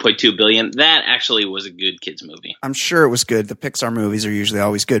 $1.2 billion. That actually was a good kids movie. I'm sure it was good. The Pixar movies are usually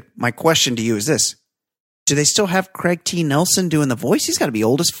always good. My question to you is this: do they still have Craig T. Nelson doing the voice? He's got to be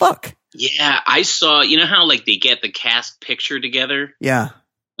old as fuck. Yeah, I saw. You know how they get the cast picture together? Yeah.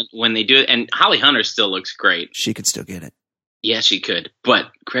 When they do it, and Holly Hunter still looks great. She could still get it. Yeah, she could.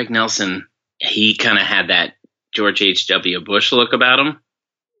 But Craig Nelson, he kind of had that George H.W. Bush look about him.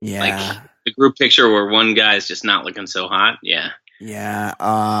 Yeah. The group picture where one guy's just not looking so hot. Yeah. Yeah.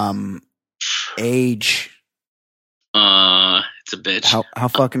 Age. It's It's a bitch. How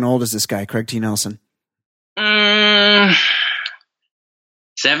fucking old is this guy, Craig T. Nelson?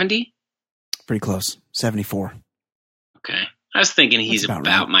 70? Pretty close. 74. Okay. I was thinking he's That's about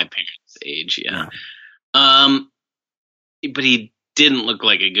about right. my parents' age, yeah. But he didn't look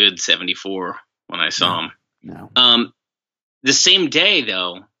like a good 74 when I saw him. No. The same day,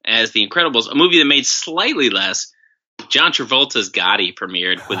 though, as The Incredibles, a movie that made slightly less, John Travolta's Gotti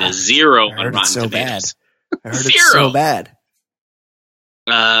premiered with a 0 I on heard Rotten it's so bad. Tomatoes. I heard it's so bad.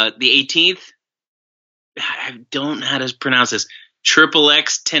 The 18th, I don't know how to pronounce this. Triple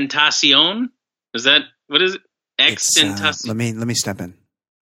X Tentacion? Is that, what is it? X Tentacion? Let me step in.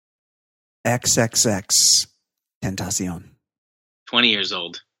 XXX Tentacion. 20 years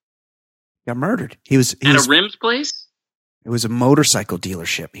old. Got murdered. He was At a Rim's place? It was a motorcycle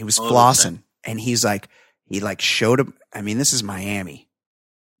dealership. He was flossing, and he showed him. I mean, this is Miami.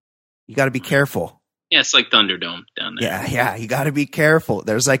 You got to be careful. Yeah, it's like Thunderdome down there. Yeah, you got to be careful.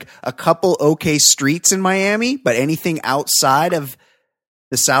 There's like a couple okay streets in Miami, but anything outside of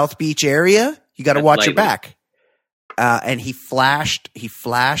the South Beach area, you got to watch your back. And he flashed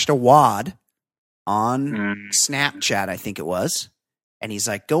a wad on Snapchat, I think it was, and he's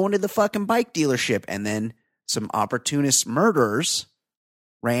like, going to the fucking bike dealership, and then some opportunist murderers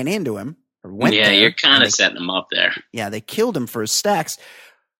ran into him or went there. Yeah, you're kind of setting him up there. Yeah, they killed him for his stacks.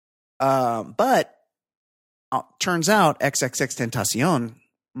 But turns out XXX Tentacion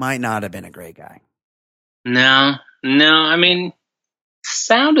might not have been a great guy. No. I mean,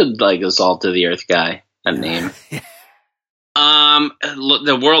 sounded like a salt of the earth guy. That name.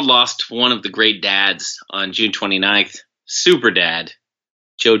 The world lost one of the great dads on June 29th. Super dad,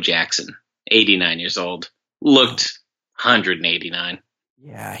 Joe Jackson, 89 years old. Looked 189.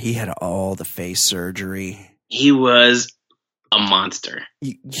 Yeah, he had all the face surgery. He was a monster.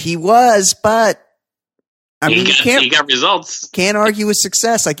 He was, but I mean, he got results. Can't argue with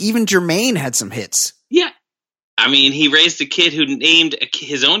success. Like even Jermaine had some hits. Yeah, I mean, he raised a kid who named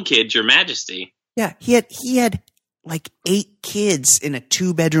his own kid Your Majesty. Yeah, he had like 8 kids in a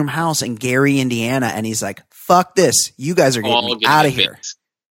 2-bedroom house in Gary, Indiana, and he's like, "Fuck this! You guys are getting me out of here."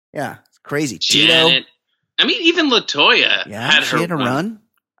 Yeah, it's crazy. Janet. I mean, even LaToya she had a run.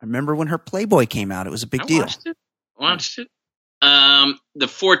 I remember when her Playboy came out; it was a big deal. Watched it. The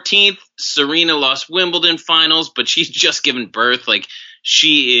 14th, Serena lost Wimbledon finals, but she's just given birth. Like,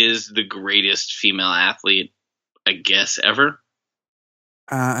 she is the greatest female athlete, I guess, ever.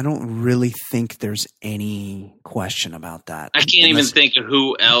 I don't really think there's any question about that. I can't even think of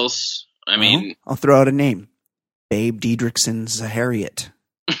who else. I mean, I'll throw out a name: Babe Diedrichson Zahariat.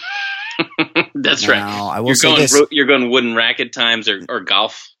 That's now, right. I will say this. You're going wooden racket times or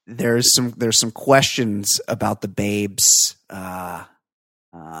golf. There's some questions about the Babe's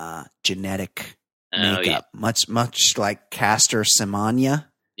genetic makeup, much like Castor Semenya.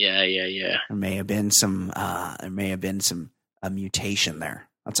 Yeah. There may have been some a mutation there.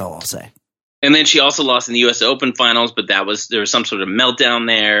 That's all I'll say. And then she also lost in the U.S. Open finals, but there was some sort of meltdown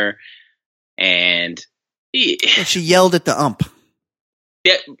there, and she yelled at the ump.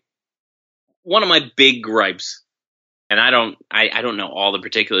 Yeah, one of my big gripes, and I don't know all the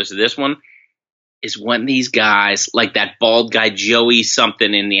particulars of this one, is when these guys, like that bald guy Joey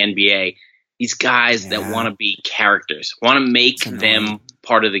something in the NBA, these guys that want to be characters, want to make them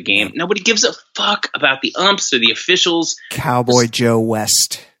part of the game. Yeah. Nobody gives a fuck about the umps or the officials. Cowboy Joe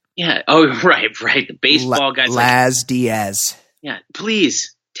West. Yeah. Oh, right. The baseball guys. Laz Diaz. Yeah.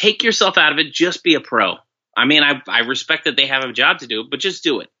 Please take yourself out of it. Just be a pro. I mean, I respect that they have a job to do, but just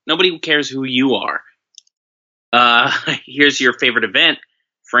do it. Nobody cares who you are. Here's your favorite event.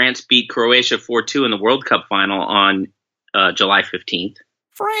 France beat Croatia 4-2 in the World Cup final on July 15th.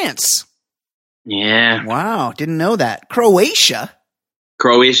 France. Yeah. Wow. Didn't know that. Croatia's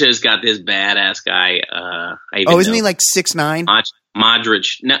got this badass guy. Isn't he like 6'9"?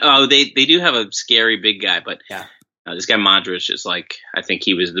 Modric. No, they do have a scary big guy, but this guy Modric is like, I think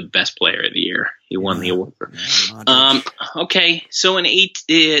he was the best player of the year. He won the award. Okay, so in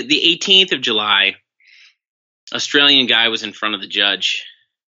the 18th of July, Australian guy was in front of the judge,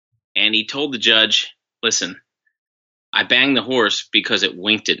 and he told the judge, "Listen, I banged the horse because it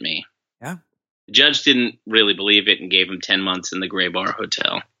winked at me." Yeah. The judge didn't really believe it and gave him 10 months in the Gray Bar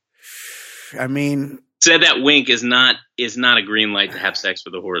Hotel. I mean, said that wink is not a green light to have sex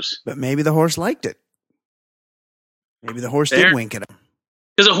with a horse. But maybe the horse liked it. Maybe the horse did wink at him.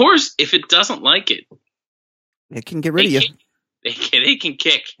 Because a horse, if it doesn't like it, it can get rid of you. They can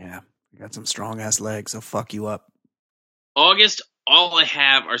kick. Yeah, you got some strong ass legs. They'll fuck you up. August, all I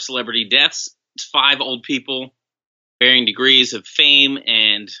have are celebrity deaths. It's 5 old people, varying degrees of fame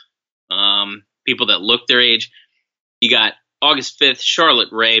and people that look their age. You got August 5th, Charlotte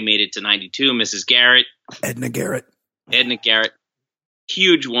Rae made it to 92. Mrs. Garrett. Edna Garrett.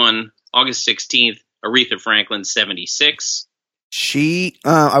 Huge one. August 16th, Aretha Franklin, 76.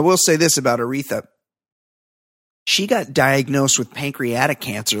 I will say this about Aretha. She got diagnosed with pancreatic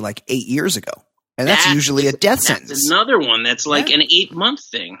cancer like 8 years ago. And that's usually a death sentence. That's another one that's like an 8-month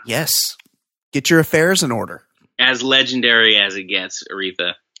thing. Yes. Get your affairs in order. As legendary as it gets,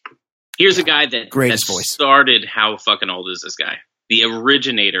 Aretha. Here's a guy that voice. Started. How fucking old is this guy? The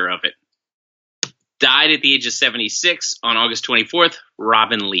originator of it. Died at the age of 76 on August 24th,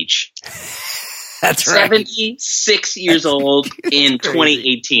 Robin Leach. That's right. 76 years old in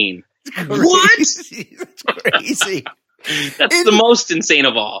 2018. What? That's crazy. That's the most insane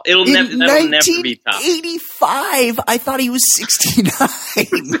of all. That'll never be topped. 1985, I thought he was 69.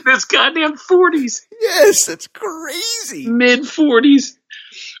 His goddamn 40s. Yes, that's crazy. Mid 40s.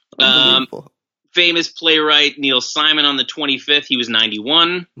 Famous playwright Neil Simon on the 25th. He was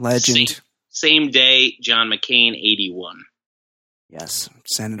 91. Legend. Same day, John McCain, 81. Yes,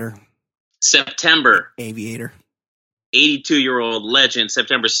 Senator. September. Aviator. 82-year-old legend.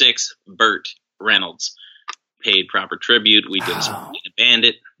 September 6th, Burt Reynolds. Paid proper tribute. We did Smokey and the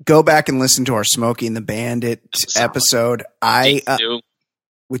Bandit. Go back and listen to our Smokey and the Bandit episode.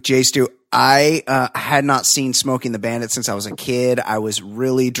 With Jay Stu. I had not seen Smokey and the Bandit since I was a kid. I was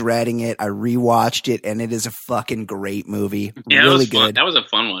really dreading it. I rewatched it, and it is a fucking great movie. Yeah, really good. Fun. That was a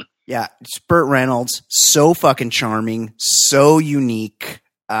fun one. Yeah, it's Burt Reynolds, so fucking charming, so unique.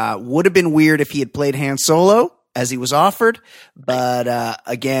 Would have been weird if he had played Han Solo, as he was offered, but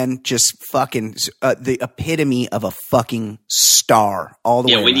again, just fucking the epitome of a fucking star all the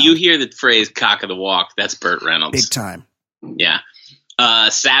way when around. you hear the phrase "cock of the walk," that's Burt Reynolds. Big time. Yeah.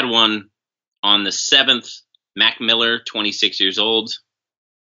 Sad one on the 7th, Mac Miller, 26 years old.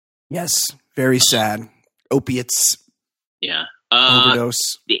 Yes, very sad. Opiates. Yeah.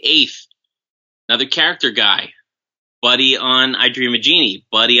 Overdose. The 8th, another character guy. Buddy on I Dream of Jeannie.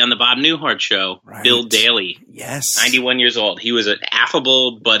 Buddy on the Bob Newhart Show. Right. Bill Daly. Yes. 91 years old. He was an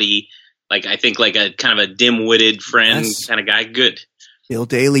affable buddy, I think a kind of a dim-witted friend kind of guy. Good. Bill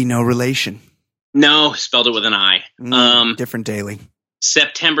Daly, no relation. No, spelled it with an I. Different Daly.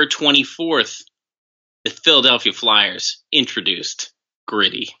 September 24th, the Philadelphia Flyers introduced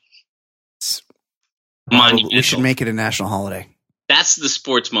Gritty. Monumental. We should make it a national holiday. That's the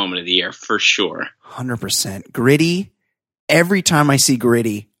sports moment of the year for sure. 100%. Gritty. Every time I see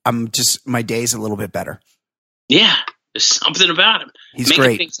Gritty, my day's a little bit better. Yeah, there's something about him. He's making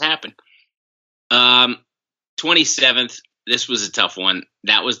great. Things happen. 27th. This was a tough one.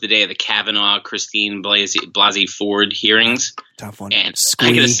 That was the day of the Kavanaugh, Christine Blasey Ford hearings. Tough one. And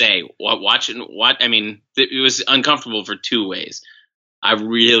I gotta say, it was uncomfortable for two ways. I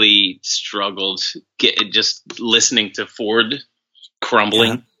really struggled just listening to Ford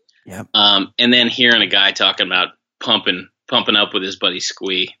crumbling. Yeah. And then hearing a guy talking about pumping up with his buddy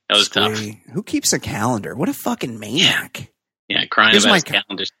Squee. That was tough. Who keeps a calendar? What a fucking maniac. Yeah, crying about his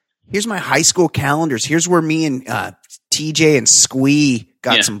calendars. Here's my high school calendars. Here's where me and TJ and Squee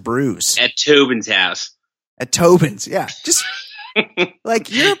got some brews. At Tobin's house. At Tobin's, yeah. Just like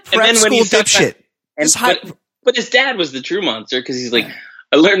you're a prep school dipshit. But his dad was the true monster because he's like,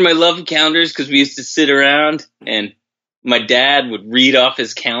 I learned my love of calendars because we used to sit around and my dad would read off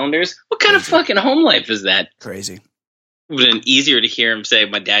his calendars. What kind of fucking home life is that? Crazy. It would have been easier to hear him say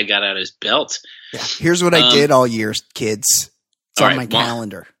my dad got out his belt. Yeah. Here's what I did all year, kids. It's on my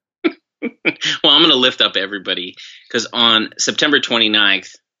calendar. Well, I'm going to lift up everybody because on September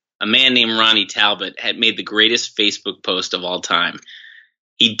 29th, a man named Ronnie Talbot had made the greatest Facebook post of all time.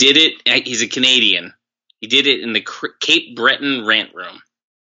 He did it. He's a Canadian. He did it in the Cape Breton rant room.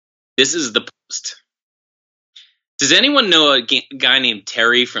 This is the post. Does anyone know a guy named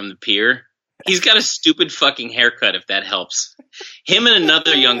Terry from the pier? He's got a stupid fucking haircut, if that helps. Him and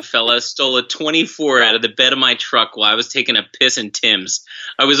another young fella stole a 24 out of the bed of my truck while I was taking a piss in Tim's.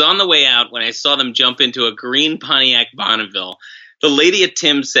 I was on the way out when I saw them jump into a green Pontiac Bonneville. The lady at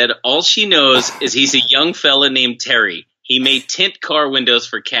Tim's said all she knows is he's a young fella named Terry. He may tint car windows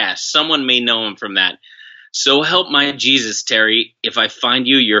for cash. Someone may know him from that. So help my Jesus, Terry. If I find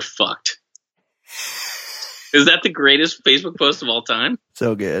you, you're fucked. Is that the greatest Facebook post of all time?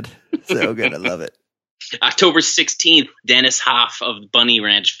 So good. So good. I love it. October 16th, Dennis Hoff of Bunny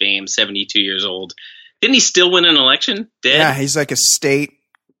Ranch fame, 72 years old. Didn't he still win an election? Dead? Yeah, he's like a state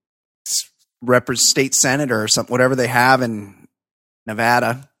senator or something, whatever they have in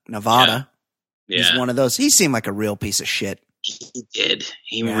Nevada. Yeah. He's one of those. He seemed like a real piece of shit. He did.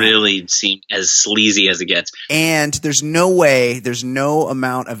 He really seemed as sleazy as it gets. And there's no way, there's no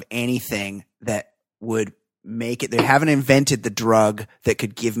amount of anything that would make it. They haven't invented the drug that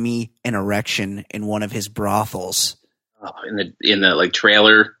could give me an erection in one of his brothels. Oh, in the like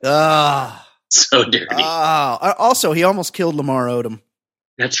trailer. Ah, so dirty. Also, he almost killed Lamar Odom.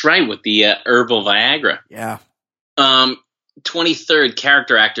 That's right, with the herbal Viagra. Yeah. 23rd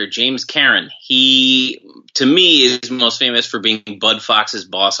character actor James Karen. He, to me, is most famous for being Bud Fox's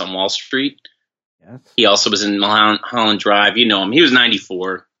boss on Wall Street. Yes. He also was in Mulholland Drive. You know him. He was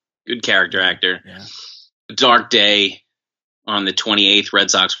 94. Good character actor. Yeah. Dark Day on the 28th, Red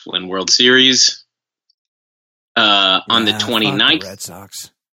Sox win World Series. On the 29th. Fuck the Red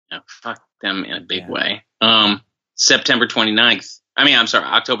Sox. Yeah, fuck them in a big way. October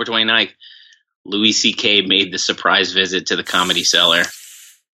 29th, Louis C.K. made the surprise visit to the Comedy Cellar.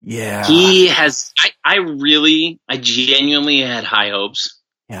 Yeah. He has, I genuinely had high hopes.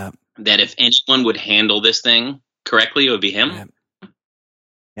 Yeah. That if anyone would handle this thing correctly, it would be him.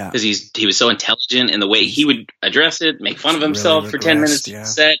 Yeah. Because he was so intelligent in the way he would address it, make fun of himself for 10 minutes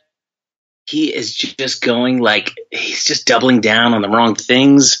set. He is just going like he's just doubling down on the wrong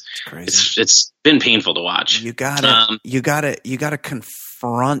things. It's crazy. It's been painful to watch. You gotta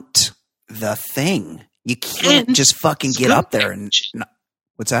confront the thing. You can't just fucking get up there and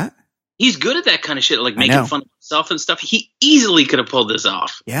what's that? He's good at that kind of shit, like making fun of himself and stuff. He easily could have pulled this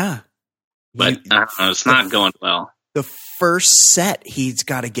off. Yeah. But I don't know, it's not going well. The first set, he's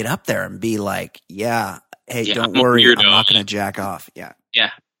got to get up there and be like, don't worry, I'm not going to jack off. Yeah. Yeah.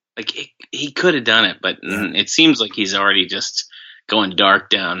 Like, he could have done it, but it seems like he's already just going dark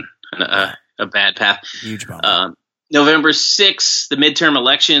down a bad path. Huge bummer. November 6th, the midterm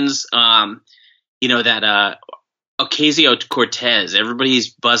elections, that Ocasio-Cortez,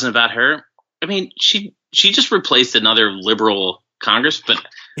 everybody's buzzing about her. I mean, she just replaced another liberal Congress, but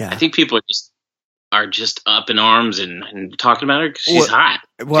I think people are just up in arms and talking about her because she's hot.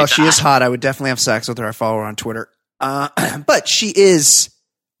 Well, she is hot. I would definitely have sex with her. I follow her on Twitter. But she is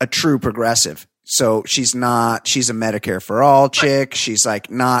a true progressive. So she's a Medicare for all chick. She's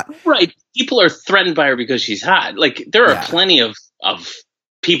like not. Right. People are threatened by her because she's hot. Like there are plenty of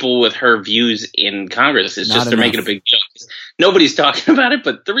people with her views in Congress. It's just they're making a big joke. Nobody's talking about it,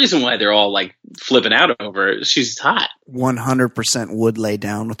 but the reason why they're all like flipping out over it, she's hot. 100% would lay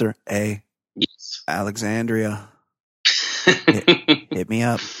down with her. Yes. Alexandria. hit me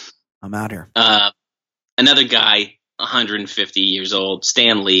up. I'm out here. Another guy, 150 years old,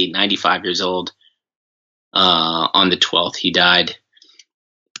 Stan Lee, 95 years old. On the 12th, he died.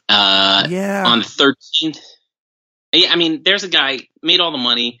 On the 13th. Yeah, I mean, there's a guy, made all the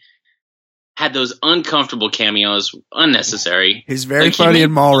money, had those uncomfortable cameos, unnecessary. He's very funny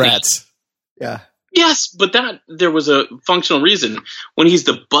in Mallrats. Yeah. Yes, but there was a functional reason. When he's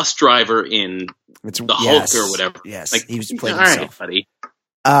the bus driver in the Hulk or whatever. Yes, like, he was playing himself. Right, buddy.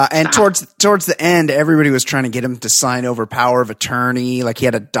 And towards the end, everybody was trying to get him to sign over power of attorney. Like he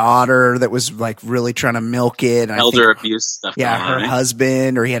had a daughter that was like really trying to milk it. Elder abuse stuff. Yeah, her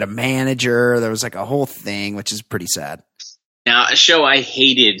husband, or he had a manager. There was like a whole thing, which is pretty sad. Now, a show I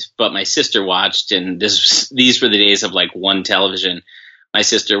hated, but my sister watched, and these were the days of like one television. My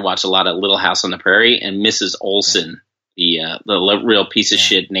sister watched a lot of Little House on the Prairie, and Mrs. Olsen, the real piece of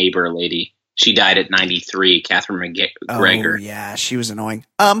shit neighbor lady. She died at 93, Catherine McGregor. Oh, yeah, she was annoying.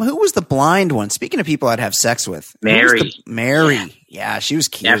 Who was the blind one? Speaking of people I'd have sex with. Mary. Mary. Yeah, she was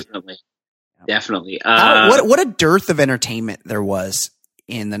cute. Definitely. What a dearth of entertainment there was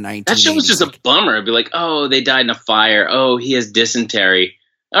in the 1980s. That show was just a bummer. It'd be like, oh, they died in a fire. Oh, he has dysentery.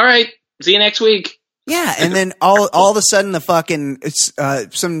 All right, see you next week. Yeah, and then all of a sudden the fucking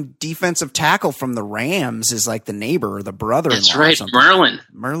some defensive tackle from the Rams is like the neighbor or the brother-in-law. That's right,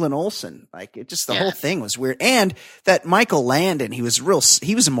 Merlin Olsen. Like it just the whole thing was weird. And that Michael Landon, he was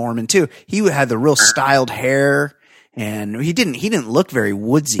a Mormon too. He had the real styled hair, and he didn't look very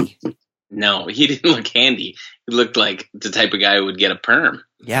woodsy. No, he didn't look handy. He looked like the type of guy who would get a perm.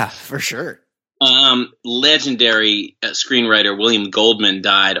 Yeah, for sure. Legendary screenwriter William Goldman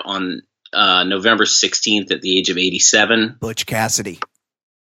died on November 16th at the age of 87. Butch Cassidy.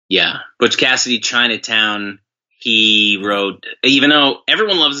 Yeah. Butch Cassidy, Chinatown. He wrote, even though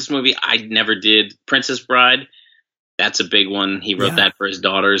everyone loves this movie, I never did. Princess Bride. That's a big one. He wrote that for his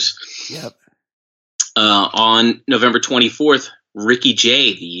daughters. Yep. On November 24th, Ricky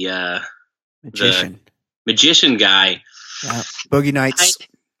Jay, the magician guy. Yeah. Boogie Nights.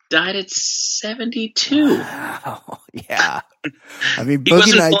 Died at 72. Wow. Yeah. I mean, he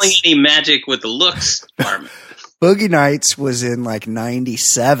wasn't pulling any magic with the looks department. Boogie Nights was in like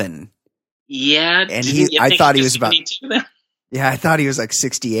 97. Yeah. And I thought he was about. Yeah, I thought he was like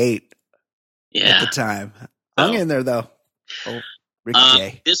 68 at the time. Hung in there though. Ricky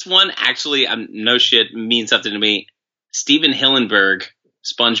Jay. This one actually, no shit, means something to me. Steven Hillenburg,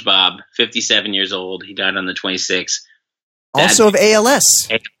 SpongeBob, 57 years old. He died on the 26th. Also of ALS.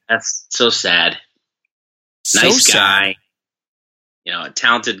 That's so sad. So Nice sad. guy. A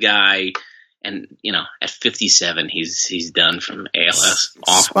talented guy. And, at 57, he's done from ALS.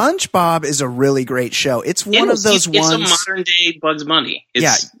 Awful. SpongeBob is a really great show. It's one of those ones. It's a modern day Bugs Bunny.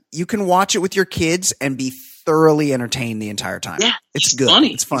 You can watch it with your kids and be thoroughly entertained the entire time. Yeah, it's good.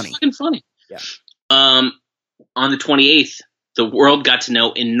 Funny. It's funny. It's fucking funny. Yeah. On the 28th, the world got to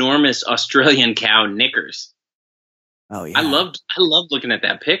know enormous Australian cow Knickers. Oh yeah. I loved looking at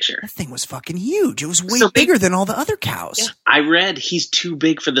that picture. That thing was fucking huge. It was way So bigger than all the other cows. Yeah. I read he's too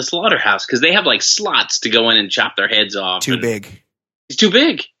big for the slaughterhouse because they have like slots to go in and chop their heads off. Too big. He's too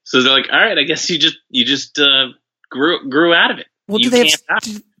big. So they're like, all right, I guess you just grew out of it. Well, do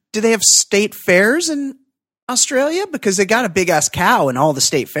they have state fairs in Australia? Because they got a big ass cow in all the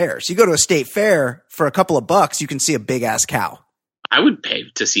state fairs. You go to a state fair for a couple of bucks, you can see a big ass cow. I would pay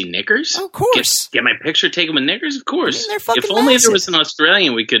to see Knickers. Of course. Get my picture taken with Knickers, of course. I mean, they're fucking if only massive. there was an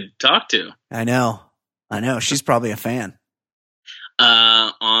Australian we could talk to. I know. She's probably a fan.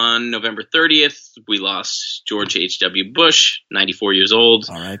 On November 30th, we lost George H.W. Bush, 94 years old.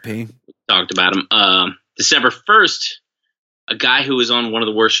 R.I.P. Talked about him. December 1st, a guy who was on one of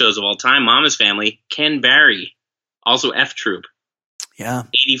the worst shows of all time, Mama's Family, Ken Barry, also F Troop. Yeah.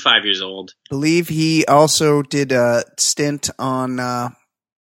 85 years old. Believe he also did a stint on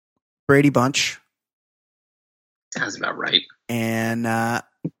Brady Bunch. Sounds about right. And I'm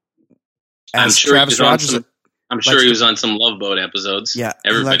as sure Travis Rogers, he was on some Love Boat episodes. yeah,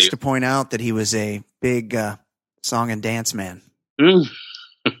 he likes to point out that he was a big song and dance man.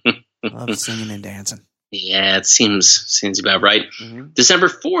 Loved singing and dancing. Yeah, it seems about right. Mm-hmm. December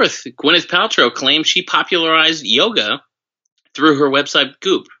 4th, Gwyneth Paltrow claimed she popularized yoga through her website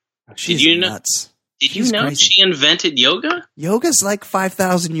Goop. She's nuts. Did you know crazy. she invented yoga? Yoga's like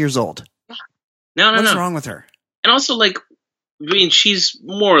 5,000 years old. No. What's wrong with her? And also, she's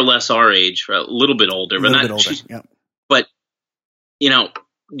more or less our age, a little bit older. A little bit older, yep. But,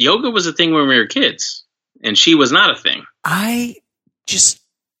 yoga was a thing when we were kids, and she was not a thing.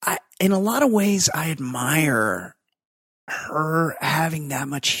 In a lot of ways, I admire her having that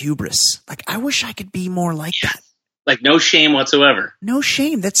much hubris. Like, I wish I could be more like that. Like, no shame whatsoever. No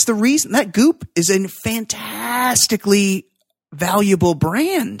shame. That's the reason. That Goop is a fantastically valuable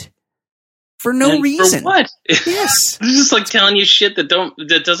brand for no reason. For what? Yes. It's just like telling you shit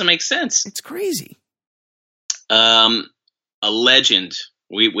that doesn't make sense. It's crazy. A legend.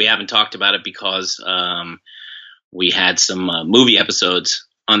 We haven't talked about it because we had some movie episodes.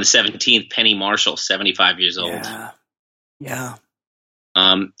 On the 17th, Penny Marshall, 75 years old. Yeah.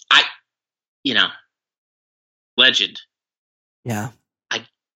 Legend. Yeah. I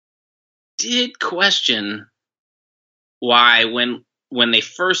did question why when they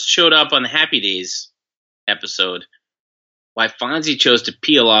first showed up on the Happy Days episode, why Fonzie chose to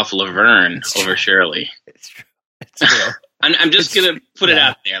peel off Laverne over Shirley. It's true. It's true. I'm just going to put it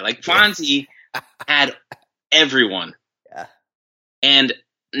out there. Like, Fonzie had everyone. Yeah. And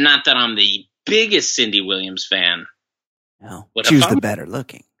not that I'm the biggest Cindy Williams fan. No. But Choose the better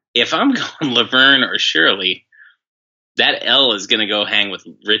looking. If I'm going Laverne or Shirley, that L is going to go hang with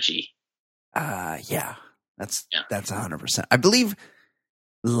Richie. Yeah. That's 100%. I believe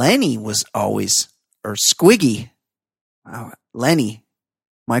Lenny was always, or Squiggy. Lenny,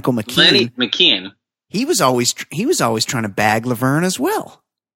 Michael McKean. Lenny McKean. He was always trying to bag Laverne as well.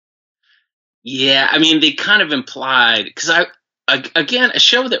 Yeah, I mean, they kind of implied, because again, a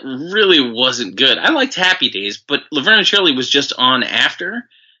show that really wasn't good. I liked Happy Days, but Laverne and Shirley was just on after.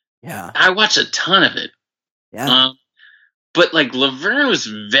 Yeah. I watched a ton of it. Yeah. But Laverne was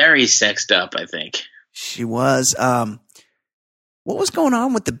very sexed up, I think. She was. What was going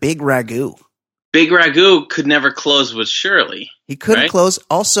on with the Big Ragu? Big Ragu could never close with Shirley. He couldn't close.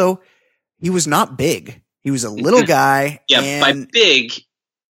 Also, he was not big. He was a little guy. Yeah, by big,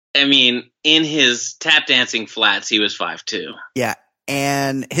 I mean, in his tap dancing flats, he was 5'2". Yeah,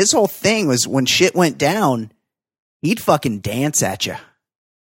 and his whole thing was when shit went down, he'd fucking dance at you.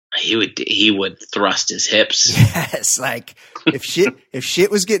 He would thrust his hips. Yes, like if shit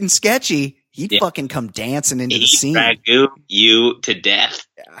was getting sketchy, he'd fucking come dancing into the scene. Ragu you to death.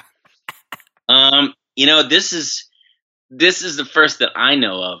 Yeah. This is the first that I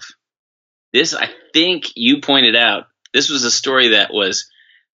know of. This, I think you pointed out, this was a story that was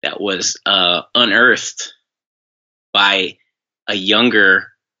unearthed by a younger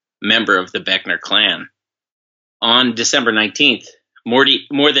member of the Beckner clan. On December 19th, more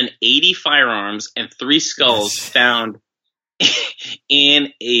than 80 firearms and 3 skulls found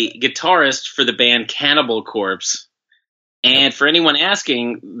in a guitarist for the band Cannibal Corpse. And for anyone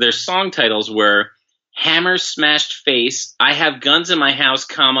asking, their song titles were Hammer Smashed Face, I Have Guns in My House,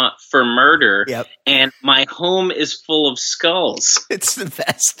 comma, for Murder, and My Home is Full of Skulls. It's the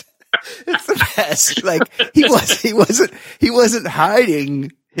best. It's the best. Like he wasn't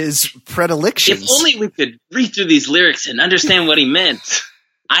hiding his predilections. If only we could read through these lyrics and understand what he meant.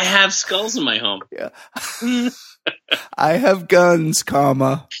 I have skulls in my home. Yeah. I have guns,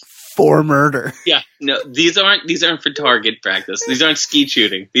 comma, for murder. Yeah, no, these aren't for target practice. These aren't skeet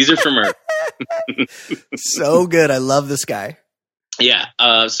shooting. These are for murder. So good. I love this guy. Yeah.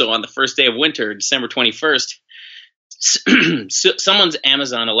 So on the first day of winter, December 21st, someone's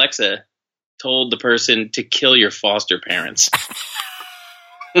Amazon Alexa told the person to kill your foster parents.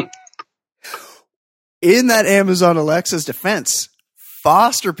 In that Amazon Alexa's defense,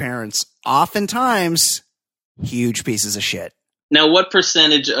 foster parents oftentimes huge pieces of shit. Now, what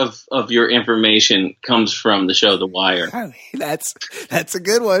percentage of your information comes from the show The Wire? I mean, that's a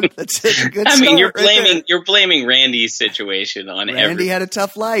good one. That's a good. I mean, start you're blaming Randy's situation on Randy everyone. had a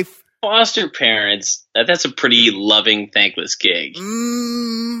tough life. Foster parents, that's a pretty loving, thankless gig.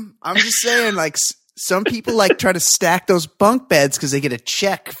 I'm just saying, like, some people like try to stack those bunk beds because they get a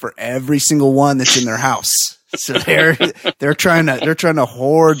check for every single one that's in their house. So they're trying to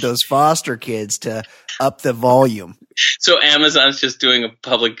hoard those foster kids to up the volume. So Amazon's just doing a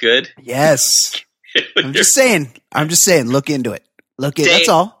public good? Yes. I'm just saying, look into it. That's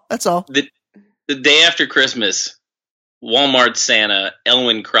all. The day after Christmas, Walmart Santa,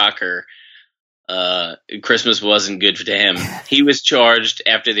 Elwin Crocker, Christmas wasn't good for him. He was charged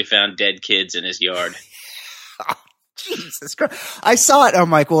after they found dead kids in his yard. Oh, Jesus Christ. I saw it. I'm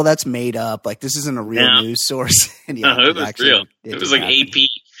like, well, that's made up. Like, this isn't a real news source. And no, it was real. It was like AP.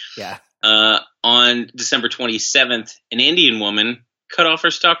 Yeah. On December 27th, an Indian woman cut off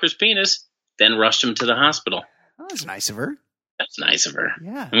her stalker's penis, then rushed him to the hospital. Oh, that's nice of her. That's nice of her.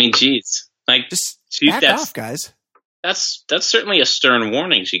 Yeah. I mean, geez. Like, just back off, guys. That's certainly a stern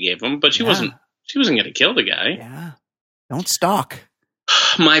warning she gave him, but she wasn't going to kill the guy. Yeah. Don't stalk.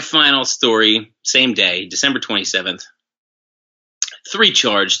 My final story, same day, December 27th. 3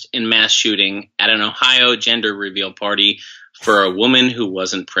 charged in mass shooting at an Ohio gender reveal party for a woman who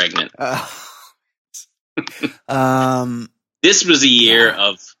wasn't pregnant. This was a year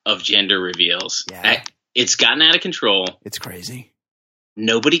of gender reveals. Yeah. It's gotten out of control. It's crazy.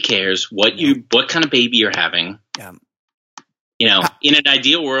 Nobody cares what kind of baby you're having. Yeah. You know, in an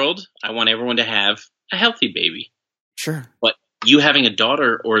ideal world, I want everyone to have a healthy baby. Sure. But you having a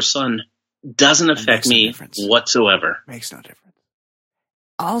daughter or a son doesn't affect me whatsoever. Makes no difference.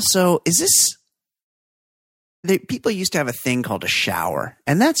 Also, is this... people used to have a thing called a shower,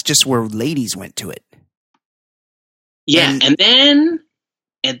 and that's just where ladies went to it. Yeah, and then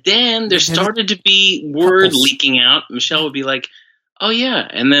there started to be word leaking out. Michelle would be like, "Oh yeah,"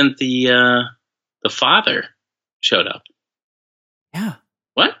 and then the father showed up. Yeah.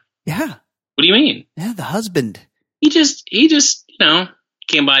 What? Yeah. What do you mean? Yeah, the husband. He just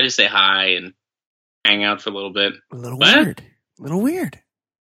came by to say hi and hang out for a little bit. A little weird.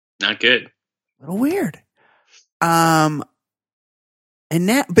 Not good. A little weird. And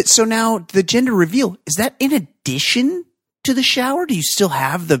so now the gender reveal, is that in addition to the shower? Do you still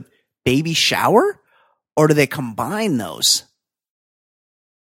have the baby shower, or do they combine those?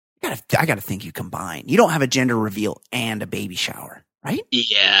 I gotta think you combine. You don't have a gender reveal and a baby shower, right?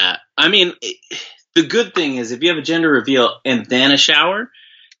 Yeah. I mean, the good thing is if you have a gender reveal and then a shower,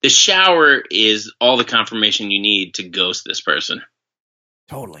 the shower is all the confirmation you need to ghost this person.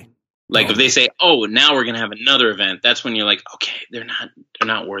 Totally. Like if they say, "Oh, now we're going to have another event," that's when you're like, "Okay, they're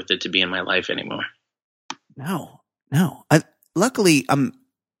not worth it to be in my life anymore." No. Luckily, I'm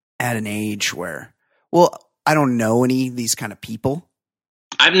at an age where, I don't know any of these kind of people.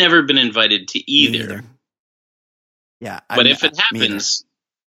 I've never been invited to either. Yeah, but if it happens,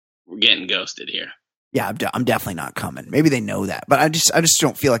 we're getting ghosted here. Yeah, I'm definitely not coming. Maybe they know that, but I just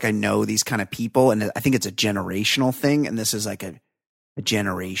don't feel like I know these kind of people, and I think it's a generational thing, and this is like a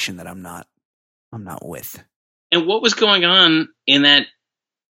generation that I'm not with. And what was going on in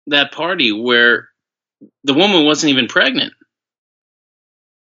that party where the woman wasn't even pregnant?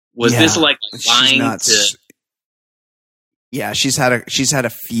 Was this like lying to? Yeah, she's had a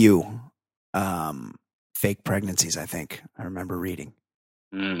few fake pregnancies. I think I remember reading.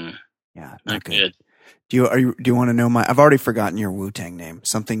 Yeah, not good. Do you want to know my? I've already forgotten your Wu-Tang name.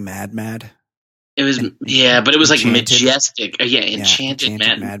 Something Mad. It was but it was like Majestic. Enchanted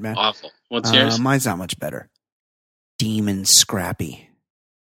Mad. Awful. What's yours? Mine's not much better. Demon Scrappy.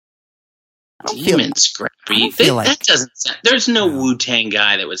 Demon Scrappy. That doesn't sound. There's no Wu-Tang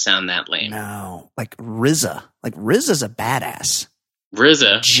guy that would sound that lame. No, like RZA. Like RZA's a badass.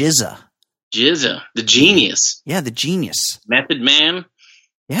 RZA. Jizza. The genius. Yeah, the genius. Method Man.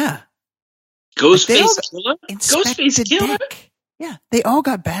 Yeah. Ghostface Killer. Ghostface Killer. Yeah, they all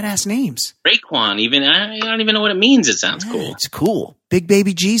got badass names. Raekwon. Even I don't even know what it means. It sounds cool. It's cool. Big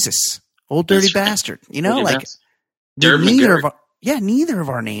Baby Jesus. Old Dirty Bastard. You know, like neither of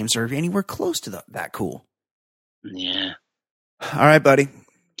our names are anywhere close to that cool. Yeah. All right, buddy.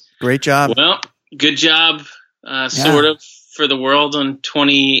 Great job. Well, good job, sort of, for the world in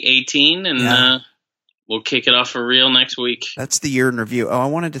 2018, and we'll kick it off for real next week. That's the year in review. Oh, I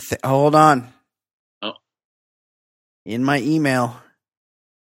wanted to hold on. Oh. In my email,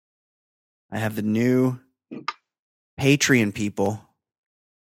 I have the new Patreon people.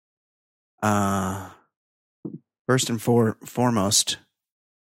 First and foremost,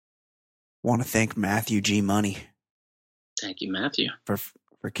 want to thank Matthew G. Money. Thank you, Matthew, for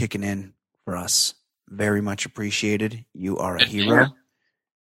kicking in for us. Very much appreciated. You are a hero.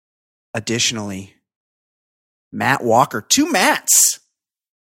 Additionally, Matt Walker, 2 Matts.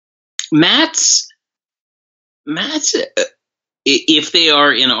 Matts, if they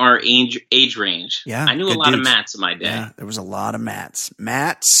are in our age range. Yeah, I knew a lot of Matts in my day. Yeah, there was a lot of Matts.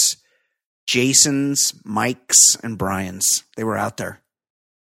 Matts, Jasons, Mikes, and Brians. They were out there.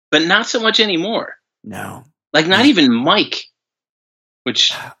 But not so much anymore. No. Like not even Mike.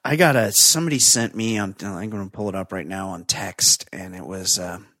 Which I somebody sent me on, I'm going to pull it up right now on text, and it was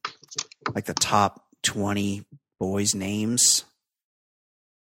like the top 20 boys' names.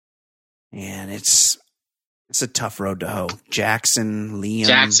 And it's a tough road to hoe. Jackson,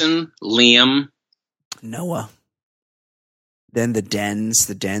 Liam. Noah. Then the Dens.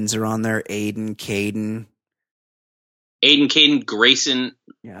 The Dens are on there. Aiden, Caden, Grayson.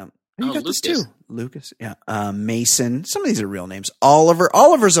 Yeah. You got Lucas. This too. Lucas. Yeah. Mason. Some of these are real names. Oliver.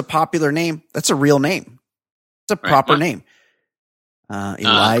 Oliver's a popular name. That's a real name. It's a proper name.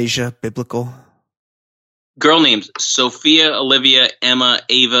 Elijah, biblical. Girl names: Sophia, Olivia, Emma,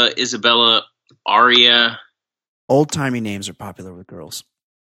 Ava, Isabella, Aria. Old-timey names are popular with girls.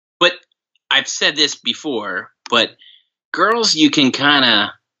 But I've said this before, but girls, you can kind of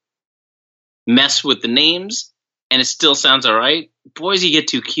mess with the names and it still sounds all right. Boys, you get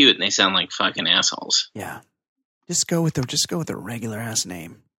too cute and they sound like fucking assholes. Yeah. Just go with a regular ass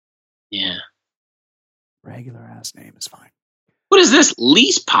name. Yeah. Regular ass name is fine. What is this?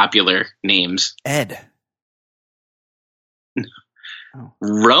 Least popular names? Ed. Oh.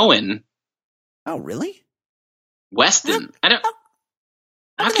 Rowan. Oh, really? Weston. I don't.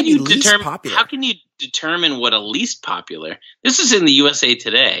 How can you determine what a least popular? This is in the USA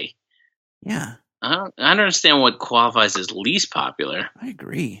Today. Yeah. I don't understand what qualifies as least popular. I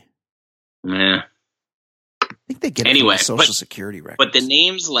agree. Yeah. I think they get it from the Social Security records. But the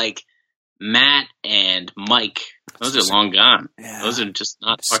names like Matt and Mike, those are long gone. Yeah. Those are just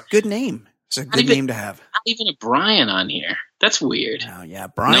not. It's a good name. It's a good name to have. Not even a Brian on here. That's weird. Oh yeah,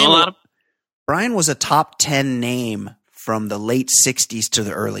 Brian was a top 10 name from the late 60s to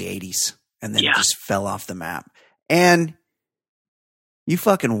the early 80s, and then it just fell off the map. And you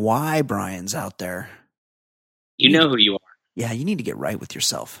fucking Brian's out there. You know who you are. Yeah, you need to get right with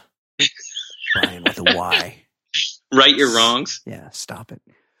yourself. Brian with a Y. Right your wrongs. Yeah, stop it.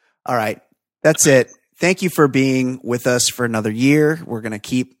 All right, that's it. Thank you for being with us for another year. We're going to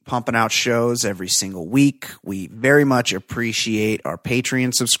keep pumping out shows every single week. We very much appreciate our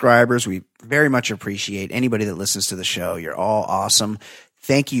Patreon subscribers. We very much appreciate anybody that listens to the show. You're all awesome.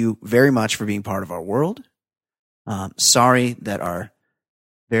 Thank you very much for being part of our world. Sorry that our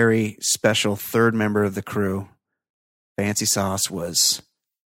very special third member of the crew, Fancy Sauce, was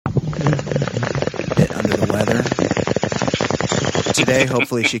a bit under the weather today.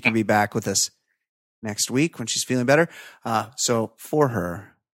 Hopefully she can be back with us next week when she's feeling better. So for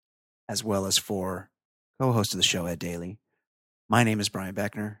her, as well as for co-host of the show, Ed Daly, my name is Brian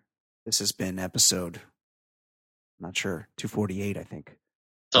Beckner. This has been episode, I'm not sure, 248, I think,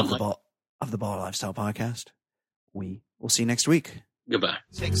 of the Baller Lifestyle Podcast. We will see you next week. Goodbye.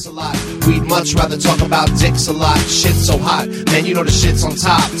 Takes a lot. We'd much rather talk about dicks a lot. Shit's so hot. Man, you know the shit's on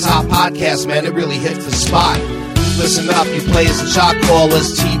top. Top podcast, man, it really hit the spot. Listen up, you players and shot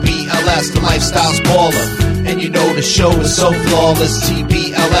callers. TBLS, the lifestyle's baller. And you know the show is so flawless.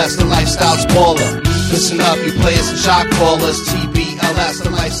 TBLS, the lifestyle's baller. Listen up, you players and shot callers. TBLS, the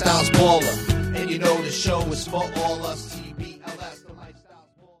lifestyle's baller. And you know the show is for all us.